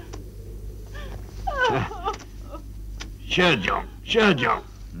 Che Jong,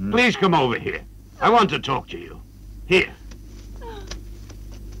 please come over here. I want to talk to you. Here.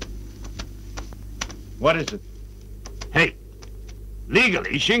 What is it? Hey,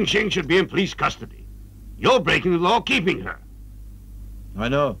 legally, Xing Xing should be in police custody. You're breaking the law keeping her. I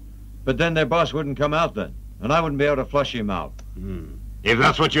know. But then their boss wouldn't come out then, and I wouldn't be able to flush him out. If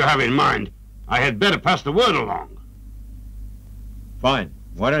that's what you have in mind, I had better pass the word along. Fine.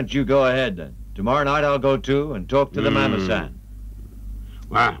 Why don't you go ahead then? Tomorrow night I'll go too and talk to the Mama-san.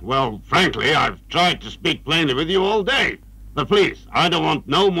 Well, frankly, I've tried to speak plainly with you all day. But please, I don't want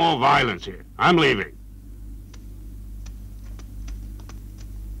no more violence here. I'm leaving.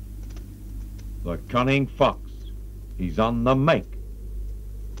 The cunning fox. He's on the make.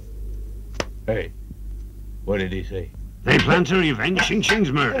 Hey, what did he say? They plan to revenge Xing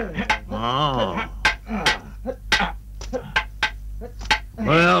Xing's murder. Oh.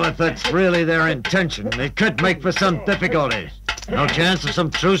 Well, if that's really their intention, it could make for some difficulties. No chance of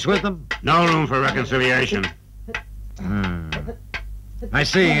some truce with them? No room for reconciliation. I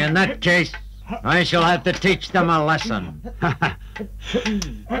see. In that case, I shall have to teach them a lesson.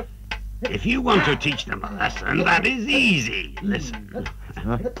 If you want to teach them a lesson, that is easy. Listen.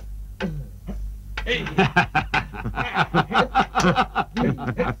 Huh?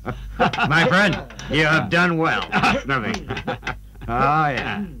 My friend, you have done well. Nothing. Oh,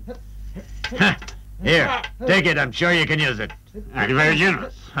 yeah. Here, take it. I'm sure you can use it. You're very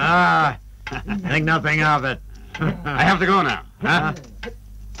generous. Think nothing of it. I have to go now. Huh?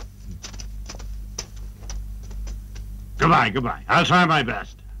 Goodbye. I'll try my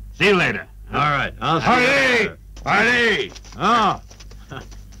best. See you later. All right. I'll see you later. Party! Oh.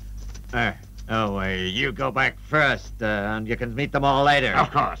 You go back first, and you can meet them all later.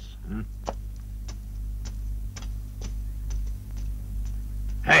 Of course.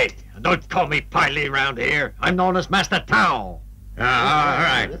 Hey, don't call me Piley around here. I'm known as Master Tao. All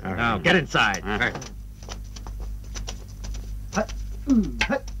right. Now, get inside.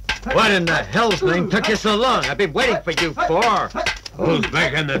 What in the hell's name took you so long? I've been waiting for you for. Who's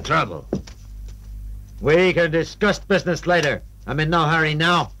making the trouble? We can discuss business later. I'm in no hurry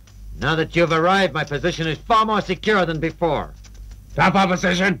now. Now that you've arrived, my position is far more secure than before. Top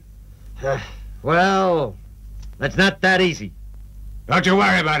opposition? Well, that's not that easy. Don't you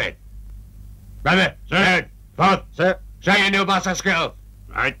worry about it. Brother, sir. Both. Sir. Show your new boss a skill.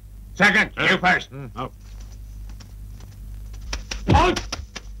 Right. Second, you first. Oh.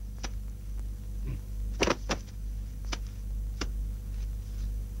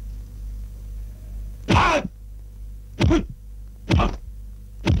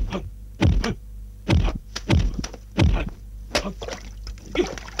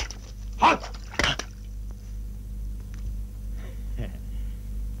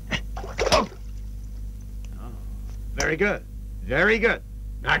 Very good. Very good.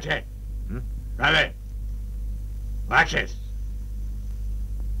 Not it. Brother, watch this.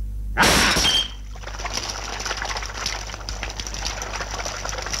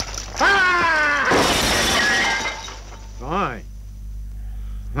 Fine.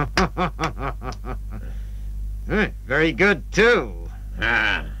 Very good, too.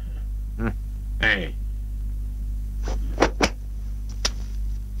 Hey.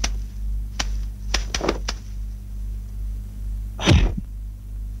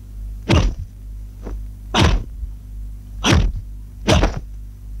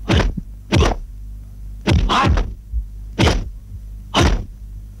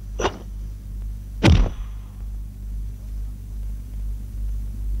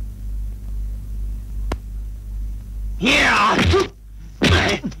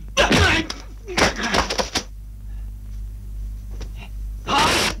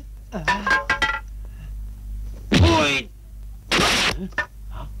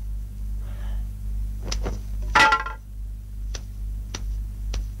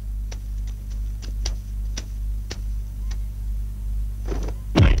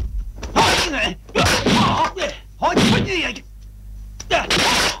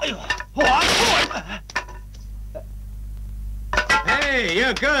 Hey,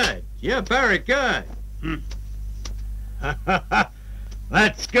 you're good. You're very good.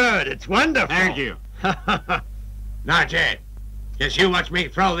 That's good. It's wonderful. Thank you. Not yet. Just you watch me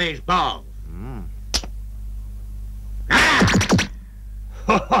throw these balls.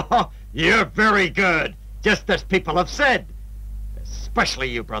 You're very good. Just as people have said. Especially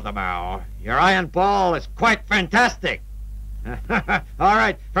you, Brother Mao. Your iron ball is quite fantastic. All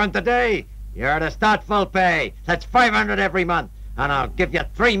right, from today, you're to start full pay. That's 500 every month, and I'll give you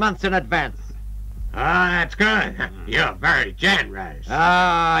 3 months in advance. That's good. You're very generous.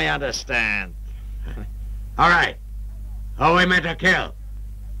 I understand. All right. who we meant to kill.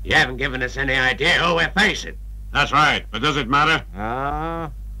 You haven't given us any idea who we're facing. That's right, but does it matter?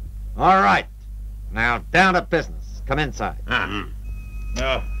 All right. Now, down to business. Come inside.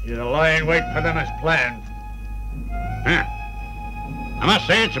 No, you're lying wait for them as planned. I must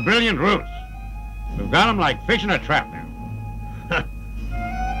say it's a brilliant ruse. We've got them like fish in a trap now.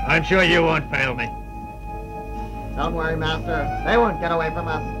 I'm sure you won't fail me. Don't worry, Master. They won't get away from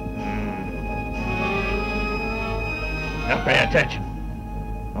us. Now pay attention.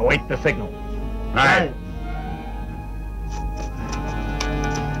 Await the signal. Right.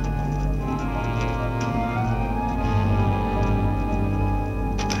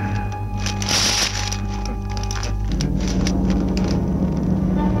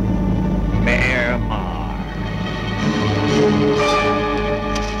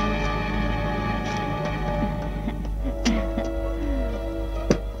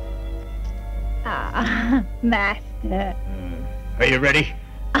 Master. Are you ready?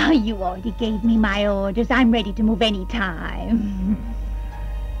 Oh, you already gave me my orders. I'm ready to move any time.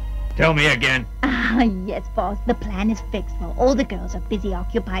 Tell me again. Yes, boss. The plan is fixed. While all the girls are busy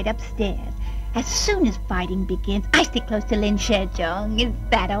occupied upstairs. As soon as fighting begins, I stick close to Lin Che Jong. Is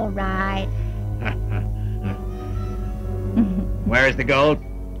that all right? Where is the gold?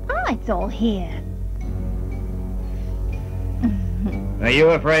 Oh, it's all here. Are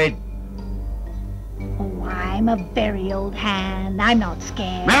you afraid? Oh, I'm a very old hand. I'm not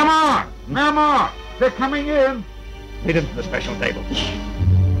scared. Mama! Mama! They're coming in. Lead them to the special table.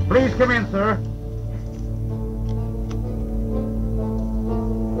 Please come in, sir.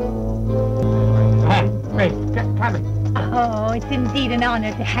 Hey, coming. Oh, it's indeed an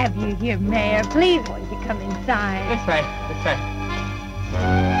honor to have you here, Mayor. Please, won't you come inside? This way, this way.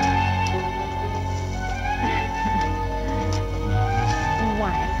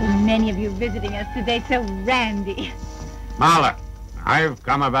 Why, so many of you visiting us today, so randy. Mahler, I've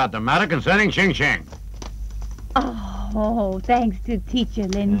come about the matter concerning Xing Xing. Oh, thanks to teacher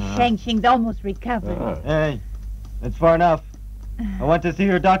Lin, Sheng Xing's almost recovered. Hey, that's far enough. I want to see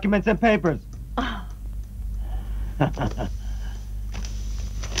your documents and papers.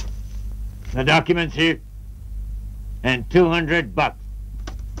 The documents here. And $200.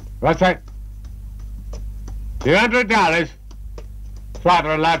 What's that? $200?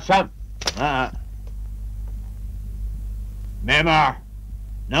 Father allowed some. Memoir.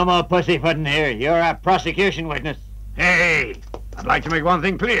 No more pussyfooting here. You're a prosecution witness. Hey, I'd like to make one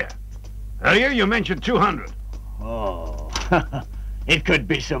thing clear. Earlier you mentioned 200. Oh, it could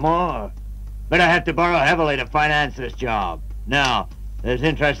be some more. But I have to borrow heavily to finance this job. Now, there's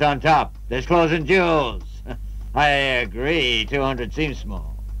interest on top. There's clothes and jewels. I agree, 200 seems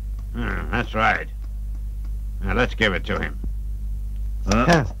small. That's right. Now, let's give it to him.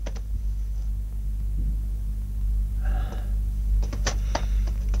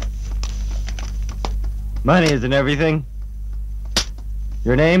 Money isn't everything.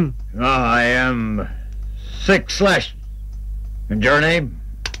 Your name? Oh, I am 6/. And your name?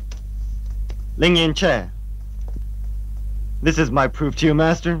 Lin Che. This is my proof to you,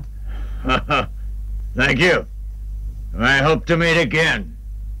 Master. Thank you. I hope to meet again.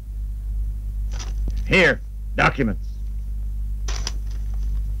 Here, documents.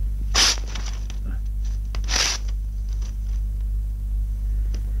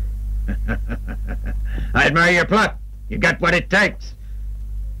 I admire your pluck. You got what it takes.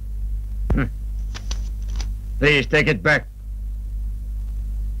 Please take it back.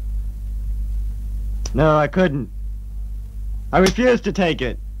 No, I couldn't. I refuse to take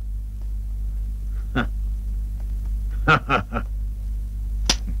it.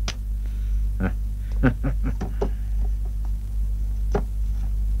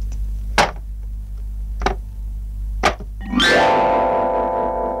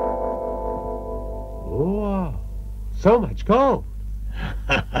 Oh, so much gold.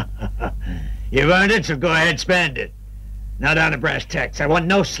 You've earned it, so go ahead, spend it. Now down to brass tacks. I want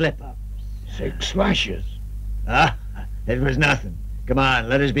no slip-ups. 6 slashes. It was nothing. Come on,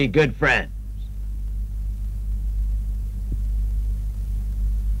 let us be good friends.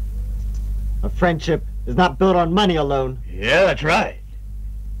 A friendship is not built on money alone. Yeah, that's right.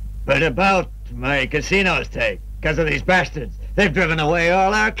 But about my casino's take, because of these bastards, they've driven away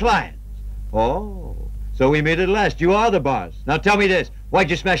all our clients. Oh, so we meet at last. You are the boss. Now tell me this. Why'd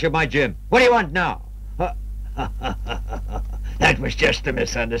you smash up my gym? What do you want now? That was just a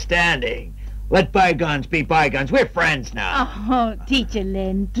misunderstanding. Let bygones be bygones. We're friends now. Oh, teacher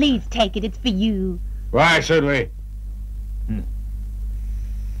Lin, please take it. It's for you. Why should we?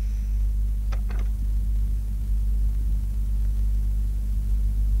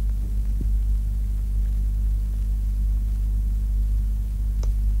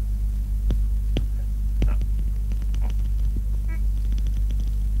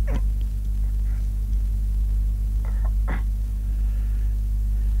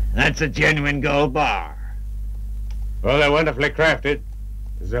 That's a genuine gold bar. Well, they're wonderfully crafted.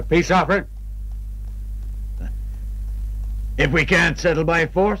 Is there a peace offering? If we can't settle by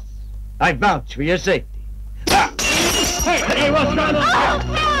force, I vouch for your safety. Ah! Hey, what's going on?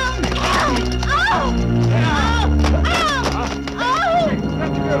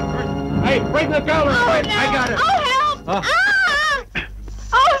 Hey, bring the girl in. Oh, no. I got it. Oh, help! Oh. Ah!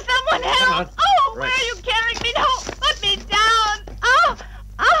 Oh, someone help! Oh, where Right. are you carrying me? No, let me down! Oh,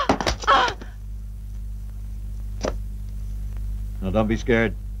 oh, oh. Now, don't be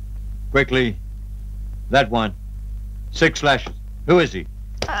scared. Quickly. That one. 6 slashes. Who is he?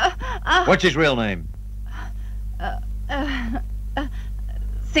 What's his real name?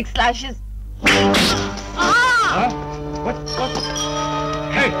 6 slashes. Huh? What?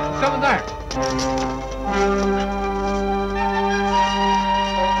 Hey, someone there.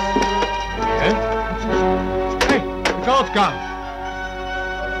 Yeah? Hey, the gold's gone.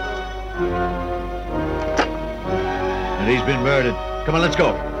 And he's been murdered. Come on, let's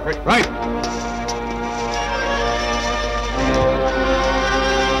go. Right.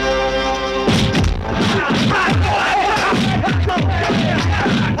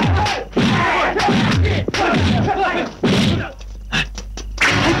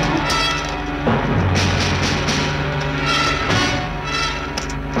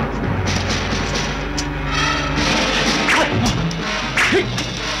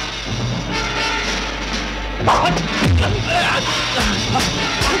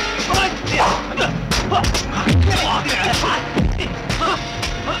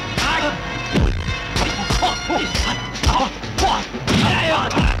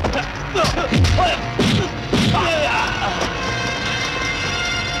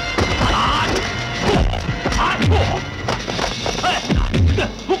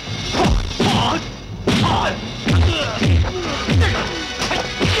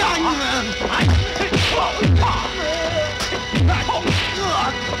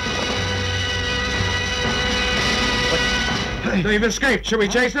 They've escaped. Shall we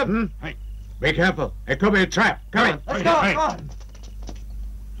chase them? Hey. Be careful. It could be a trap. Come on. Let's go. Hey. Come on.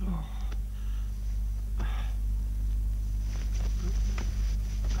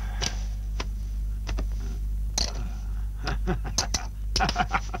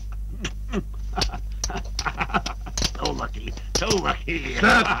 So lucky. So lucky.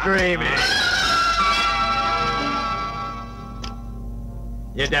 Stop screaming.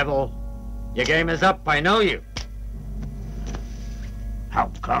 You devil. Your game is up. I know you. How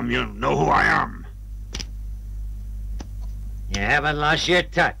come you know who I am? You haven't lost your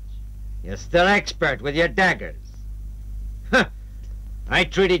touch. You're still expert with your daggers. Huh. I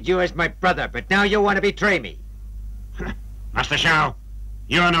treated you as my brother, but now you want to betray me. Master Shao,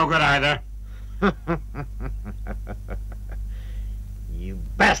 you're no good either. You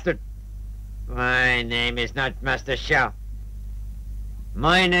bastard! My name is not Master Shao.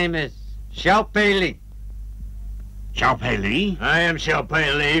 My name is Xiao Pei Li. Xiao Pei Li? I am Xiao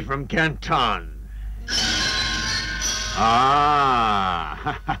Pei Li from Canton.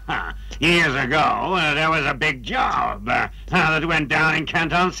 Ah, years ago, there was a big job that went down in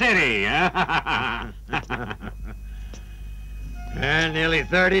Canton City. And nearly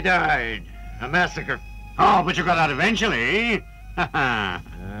 30 died. A massacre. Oh, but you got out eventually. I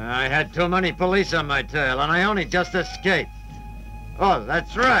had too many police on my tail, and I only just escaped. Oh,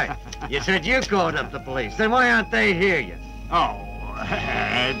 that's right. You said you called up the police. Then why aren't they here yet? Oh,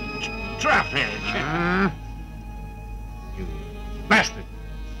 traffic. You bastard.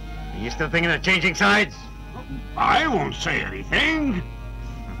 Are you still thinking of changing sides? I won't say anything.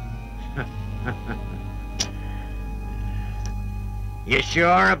 You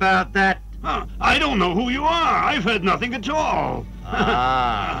sure about that? I don't know who you are. I've heard nothing at all.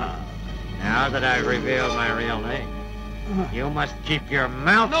 Ah. Now that I've revealed my real name, you must keep your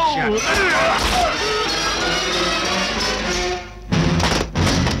mouth shut.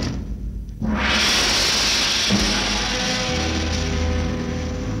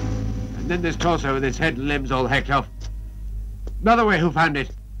 And then this torso with its head and limbs all hacked off. Another way, who found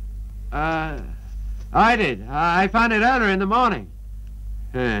it? I did. I found it earlier in the morning.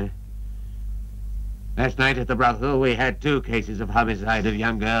 Last night at the brothel, we had 2 cases of homicide of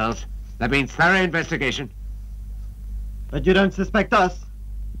young girls. That means thorough investigation. But you don't suspect us?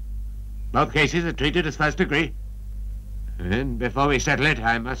 Both cases are treated as first degree. And before we settle it,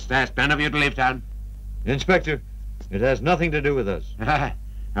 I must ask none of you to leave town. Inspector, it has nothing to do with us. I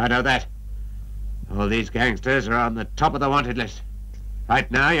know that. All these gangsters are on the top of the wanted list. Right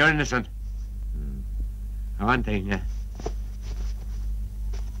now, you're innocent. One thing,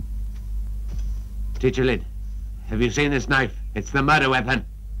 Teacher Lin, have you seen this knife? It's the murder weapon.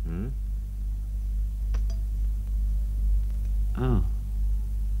 Hmm? Oh.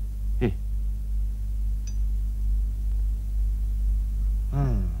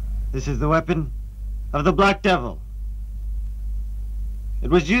 This is the weapon of the Black Devil. It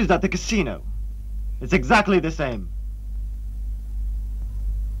was used at the casino. It's exactly the same.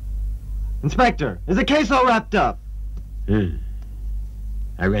 Inspector, is the case all wrapped up?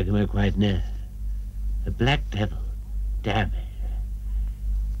 I reckon we're quite near. The Black Devil. Damn it.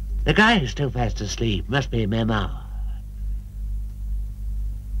 The guy who's still fast asleep must be Memo.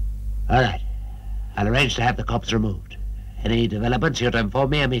 All right. I'll arrange to have the cops removed. Any developments, you're to inform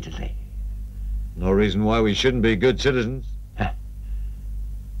me immediately. No reason why we shouldn't be good citizens.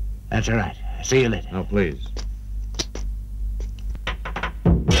 That's all right. See you later. Now, please.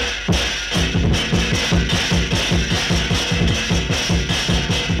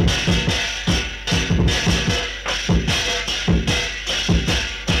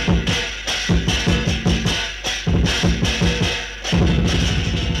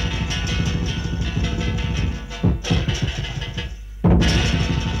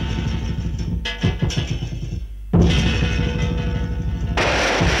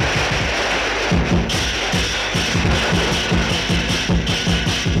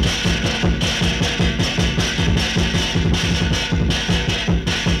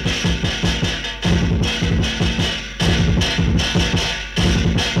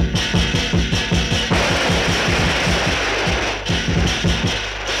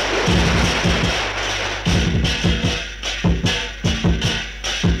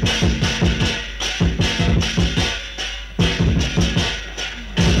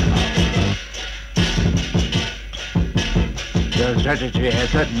 Your strategy has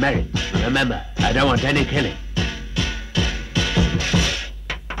certain merits. Remember, I don't want any killing.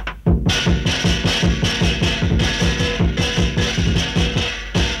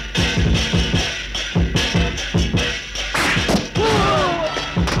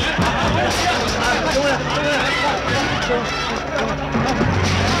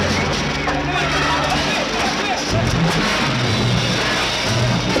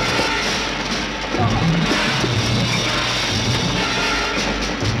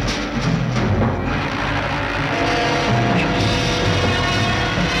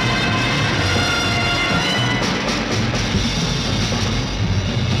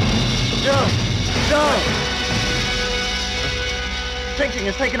 Ching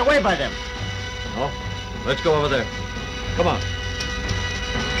is taken away by them. Oh, let's go over there. Come on.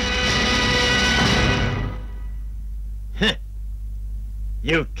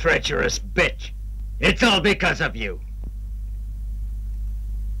 You treacherous bitch. It's all because of you.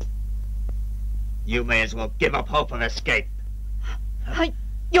 You may as well give up hope of escape.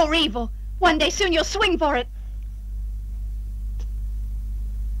 You're evil. One day soon you'll swing for it.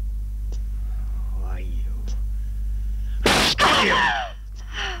 Why, you...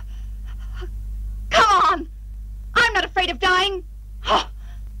 Come on! I'm not afraid of dying.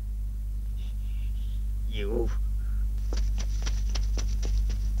 You...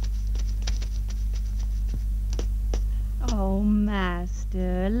 Oh,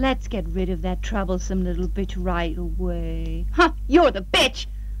 Master, let's get rid of that troublesome little bitch right away. Huh, you're the bitch!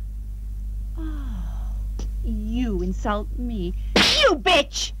 Oh, you insult me. You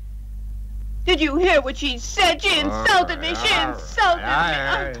bitch! Did you hear what she said? She insulted me! She insulted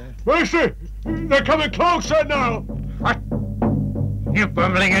me! Mercy! They're coming closer now! What? You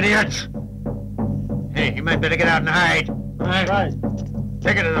bumbling idiots! Hey, you might better get out and hide. Right.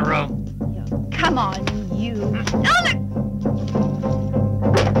 Take her to the room. Come on, you. Oh, look!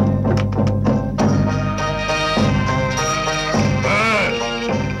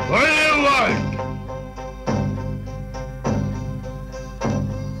 What do you want?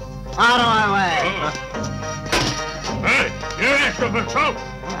 Out of my way! Hey, you're after the trouble!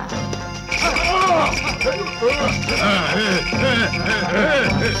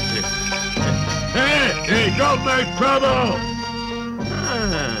 Hey, don't make trouble!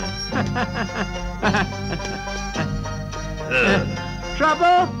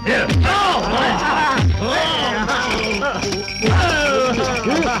 Trouble? Yeah.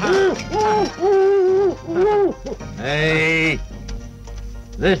 Hey,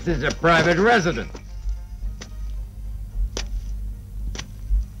 this is a private residence.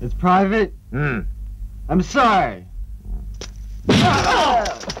 It's private? I'm sorry.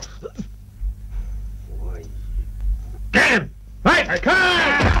 Get him! Right!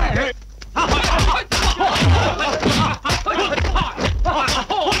 Come!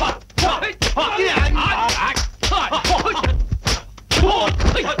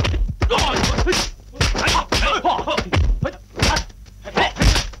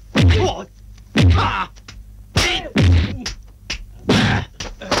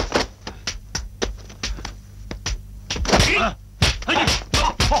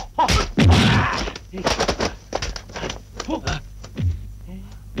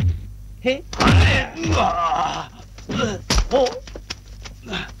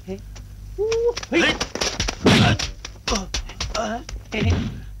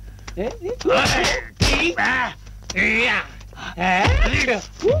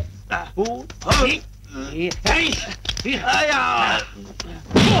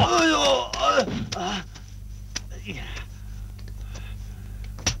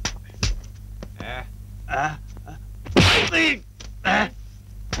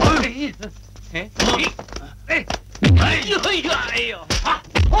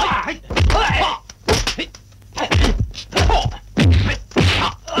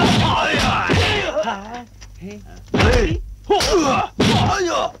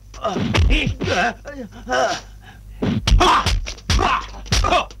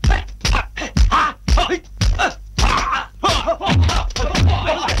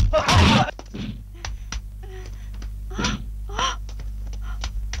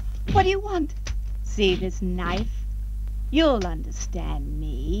 What do you want? See this knife? You'll understand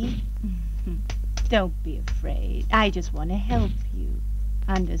me. Don't be afraid. I just want to help you.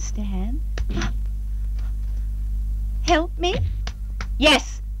 Understand? Help me?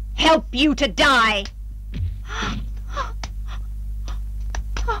 Yes, help you to die.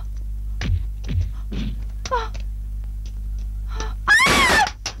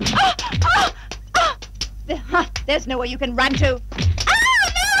 There's nowhere you can run to. Oh, no,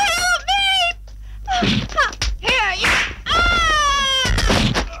 help me! Here, you...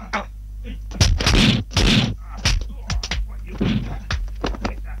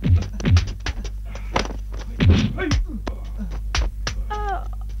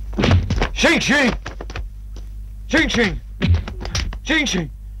 Xing Xing! Xing Xing! Xing Xing!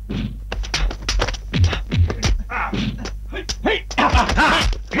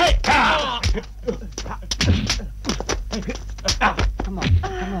 Come on.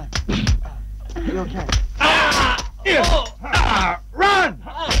 You okay? Run!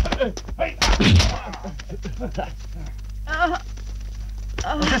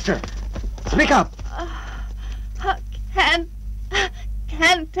 Sister, speak up. Can't,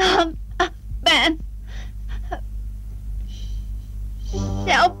 man.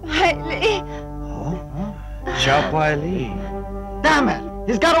 Xiao Pai Li. Damn it!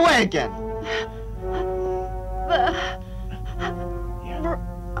 He's got away again.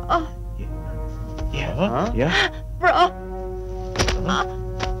 Yeah? Yeah?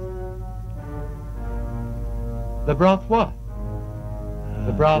 The broth what?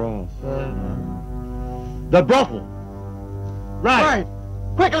 The broth. The brothel. Right.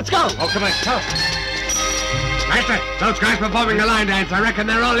 Quick, let's go. Oh, come on, come. Master, those guys performing the line dance, I reckon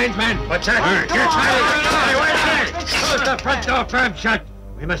they're all Lynchman. What's that? Close the front door firm shut.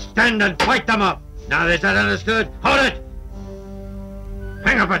 We must stand and fight them up. Now is that understood? Hold it!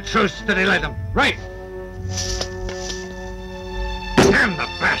 Hang up a truce to delay them. Right! Damn the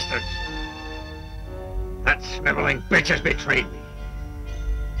bastards! That sniveling bitch has betrayed me.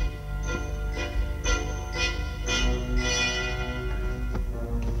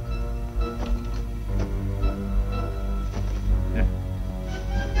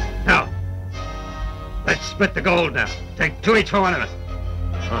 Now, let's split the gold now. Take 2 each for one of us.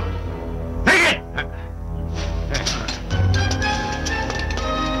 Take it!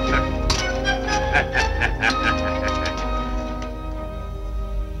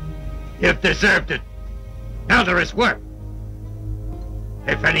 You've deserved it. Now there is work.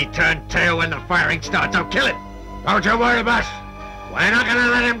 If any turn tail when the firing starts, I'll kill it. Don't you worry, boss. We're not gonna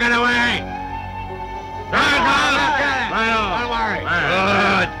let him get away. Don't worry.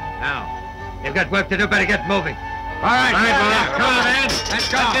 Good. Now, you've got work to do. Better get moving. All right, boss. Come on, man. Let's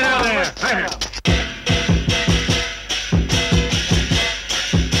go. Get out there.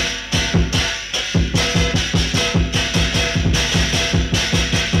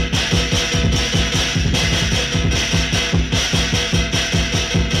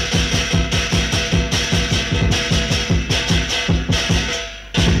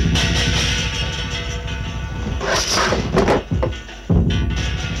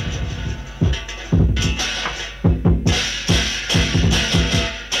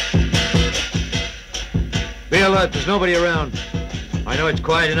 Be alert, there's nobody around. I know it's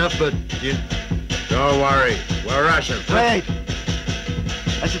quiet enough, but you... Don't worry, we're Russian. Wait!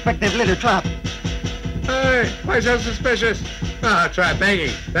 I suspect they've lit a trap. Hey, why so suspicious? Oh, try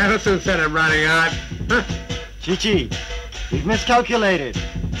begging. That'll soon set him running out. Huh? Chi-Chi, we've miscalculated.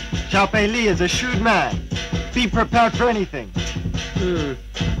 Xiao Pai Li is a shrewd man. Be prepared for anything.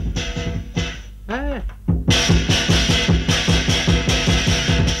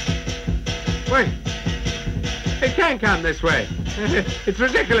 Wait. It can't come this way. It's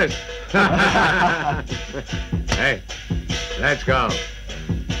ridiculous. Hey, let's go.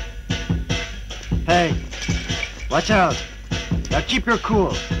 Hey, watch out. Now keep your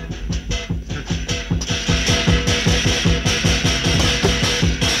cool.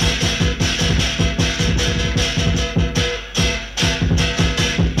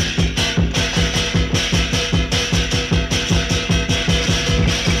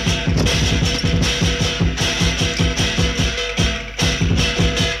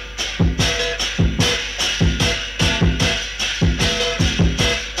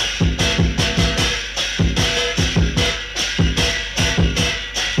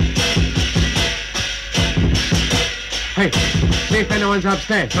 Hey, see if anyone's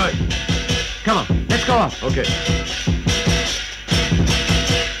upstairs. Right. Come on, let's go up. Okay.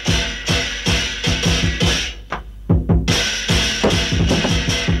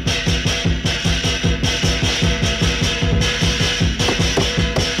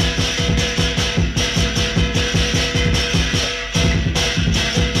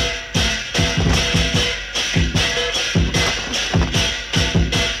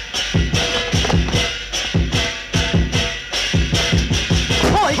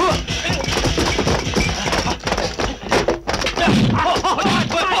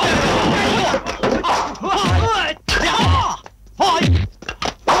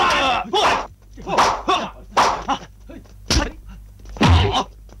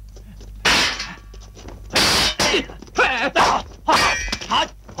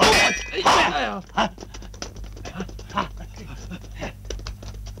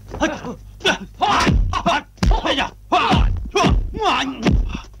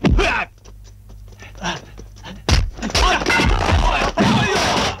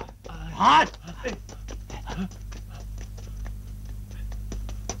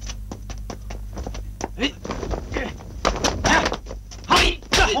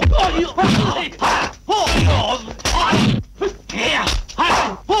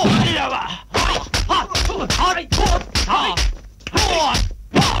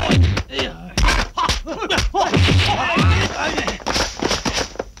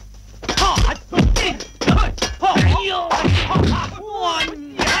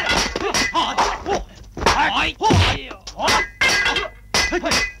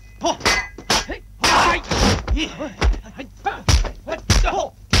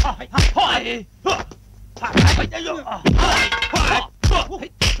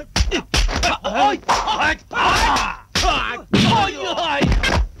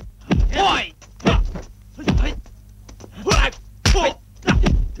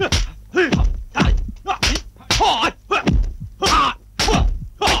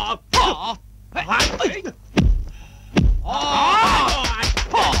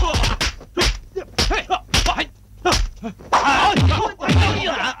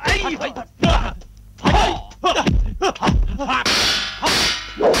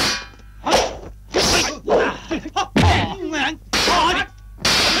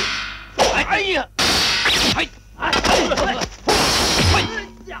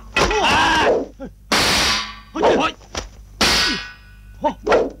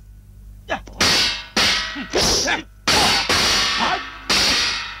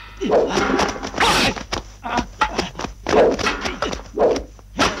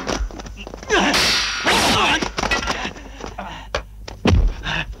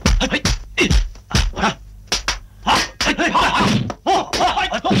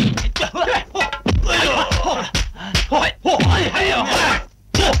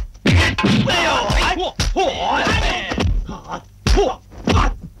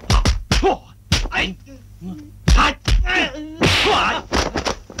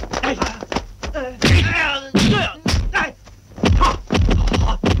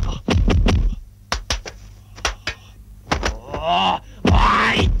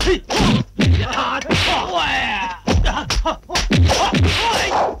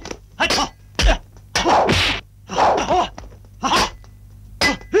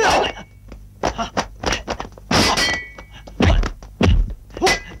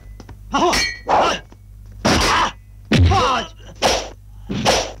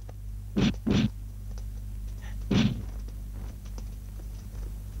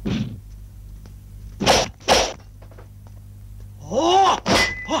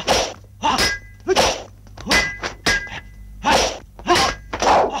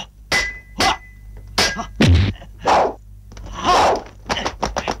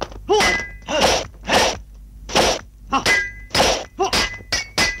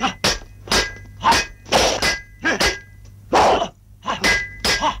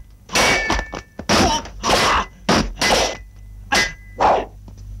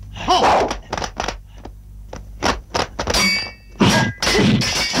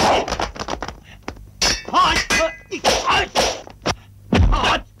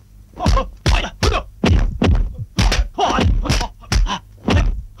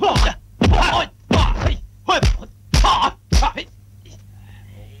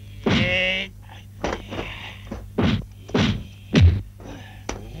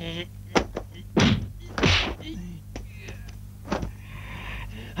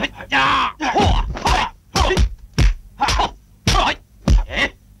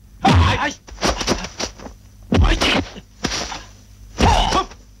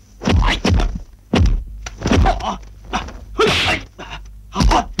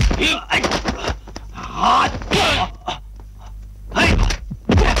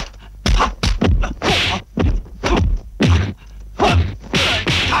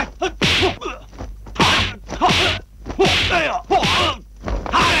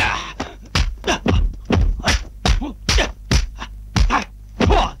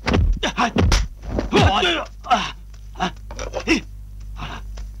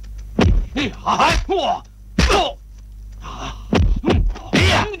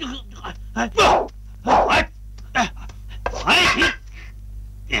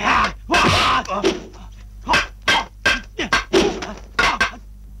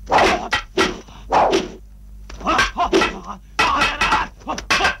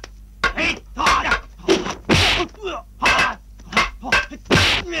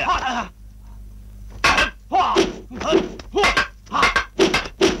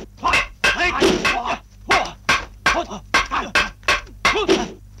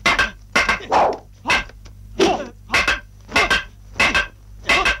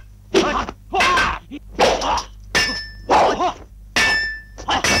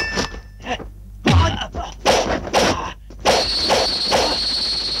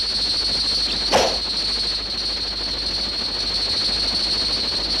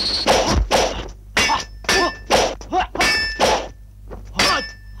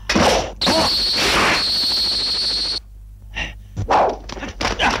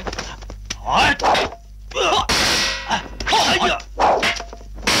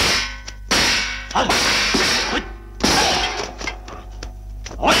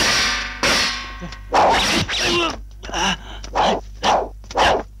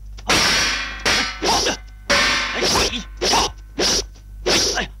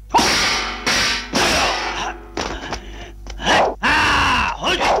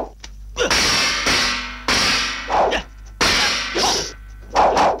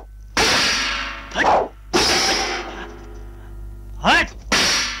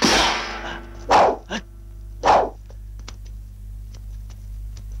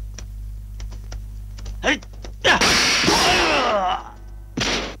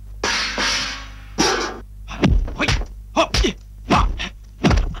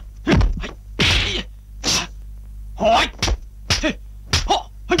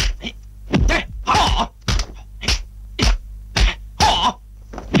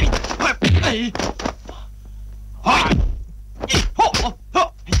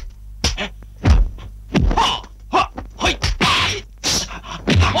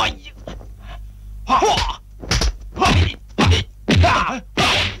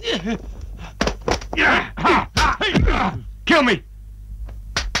 Kill me!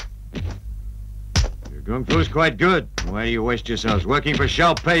 Your kung fu's quite good. Why do you waste yourselves working for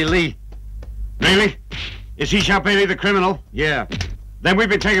Xiao Li? Really? Is he Xiao Li the criminal? Yeah. Then we've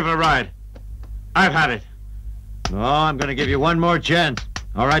been taken for a ride. I've had it. Oh, I'm gonna give you one more chance.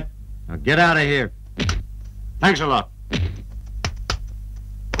 All right? Now get out of here. Thanks a lot.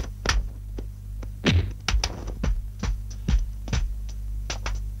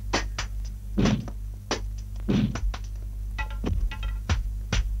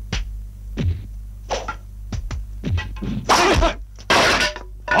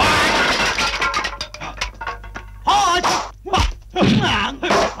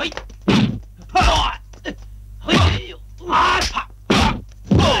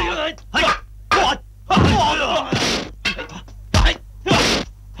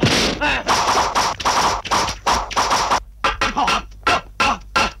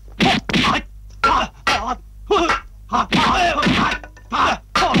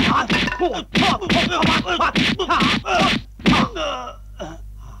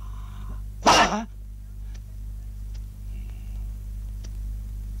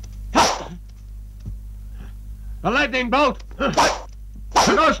 The lightning bolt! The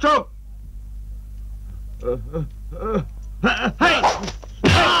ghost stroke! Hey!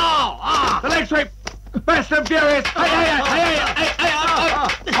 The leg sweep! Fast and furious!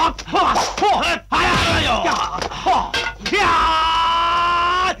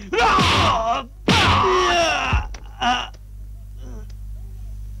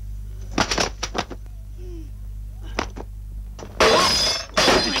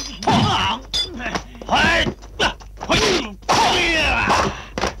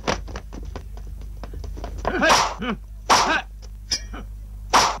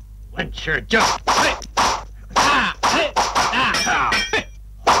 Lin Che Jong.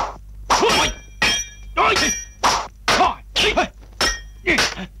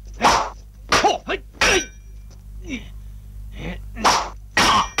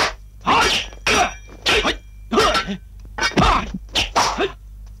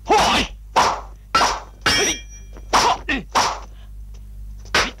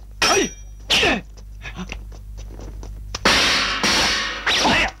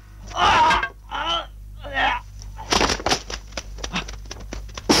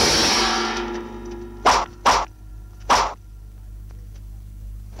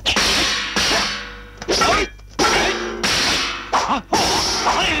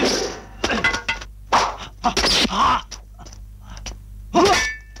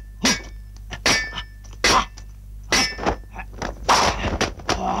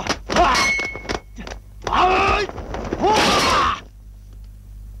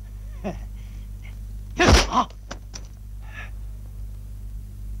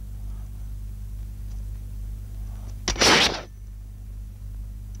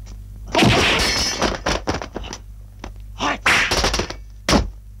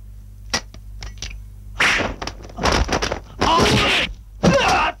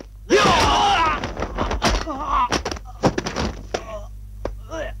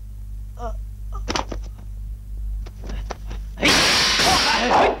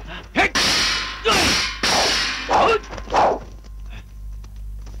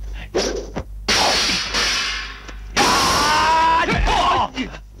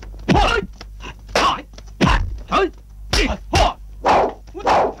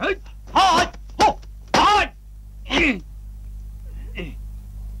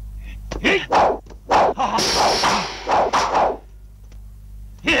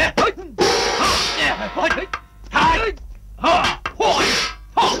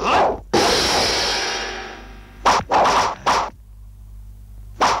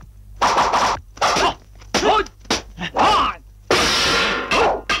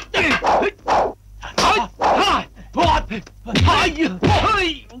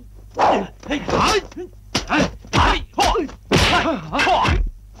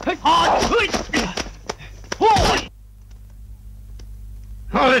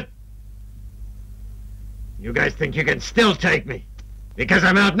 Hold it! You guys think you can still take me? Because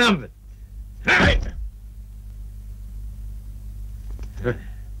I'm outnumbered.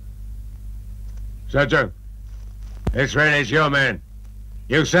 Sergeant, this Rene's your man.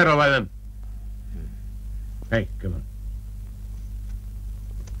 You settle with him. Hey, come on.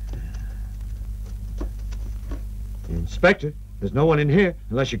 Inspector, there's no one in here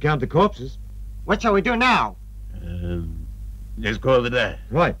unless you count the corpses. What shall we do now? Just call it that.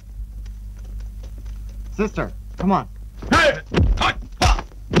 Right. Sister, come on.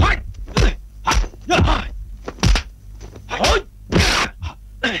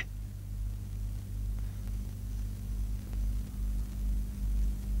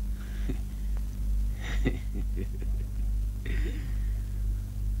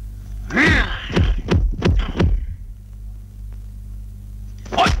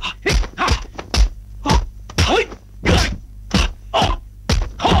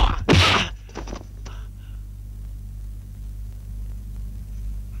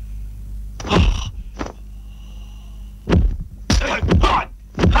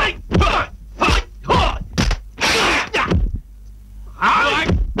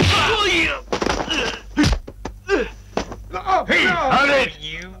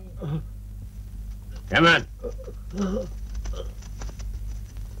 Come on.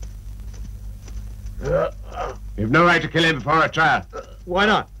 You've no right to kill him before a trial. Why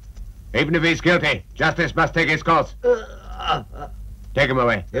not? Even if he's guilty, justice must take its course. Take him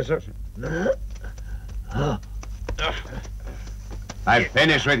away. Yes, sir. I've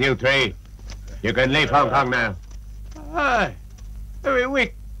finished with you three. You can leave Hong Kong now.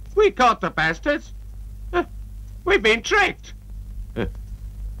 We caught the bastards. We've been tricked.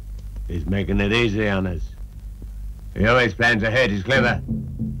 He's making it easy on us. He always plans ahead. He's clever.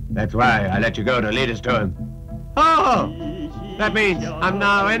 That's why I let you go to lead us to him. Oh, that means I'm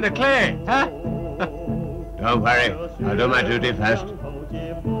now in the clear, huh? Don't worry. I'll do my duty first.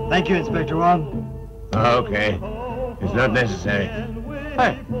 Thank you, Inspector Wong. Okay. It's not necessary.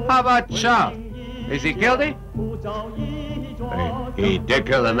 Hey, how about Shaw? Is he guilty? He did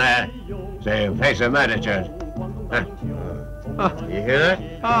kill the man, so he'll face a murder charge. You hear that?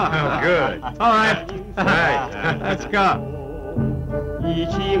 Oh, good. All right. Right. Let's go. 一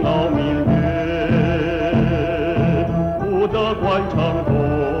起熬明月，不得关长空。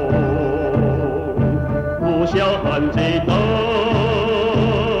不消汉贼灯，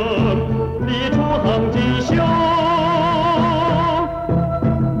立出横吉凶。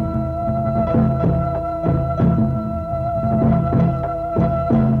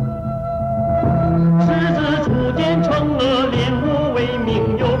狮子出剑成了练武为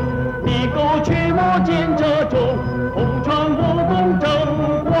名用，立钩驱魔剑者众。 红传武功征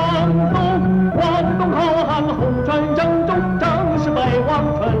广东，广东好汉红传正宗，仗势败亡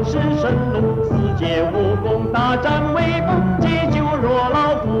传世神龙，四界武功大展威风，解救弱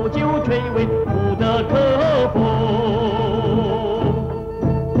老不救垂危，不得可否。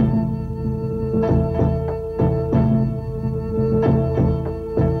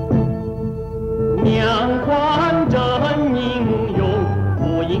娘宽真英勇，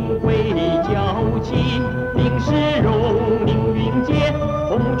不应会娇气。 定是荣命运劫，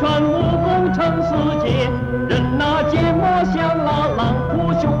红传武功成世界。人拿剑魔降拉郎，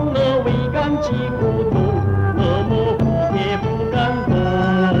虎凶恶为敢击鼓。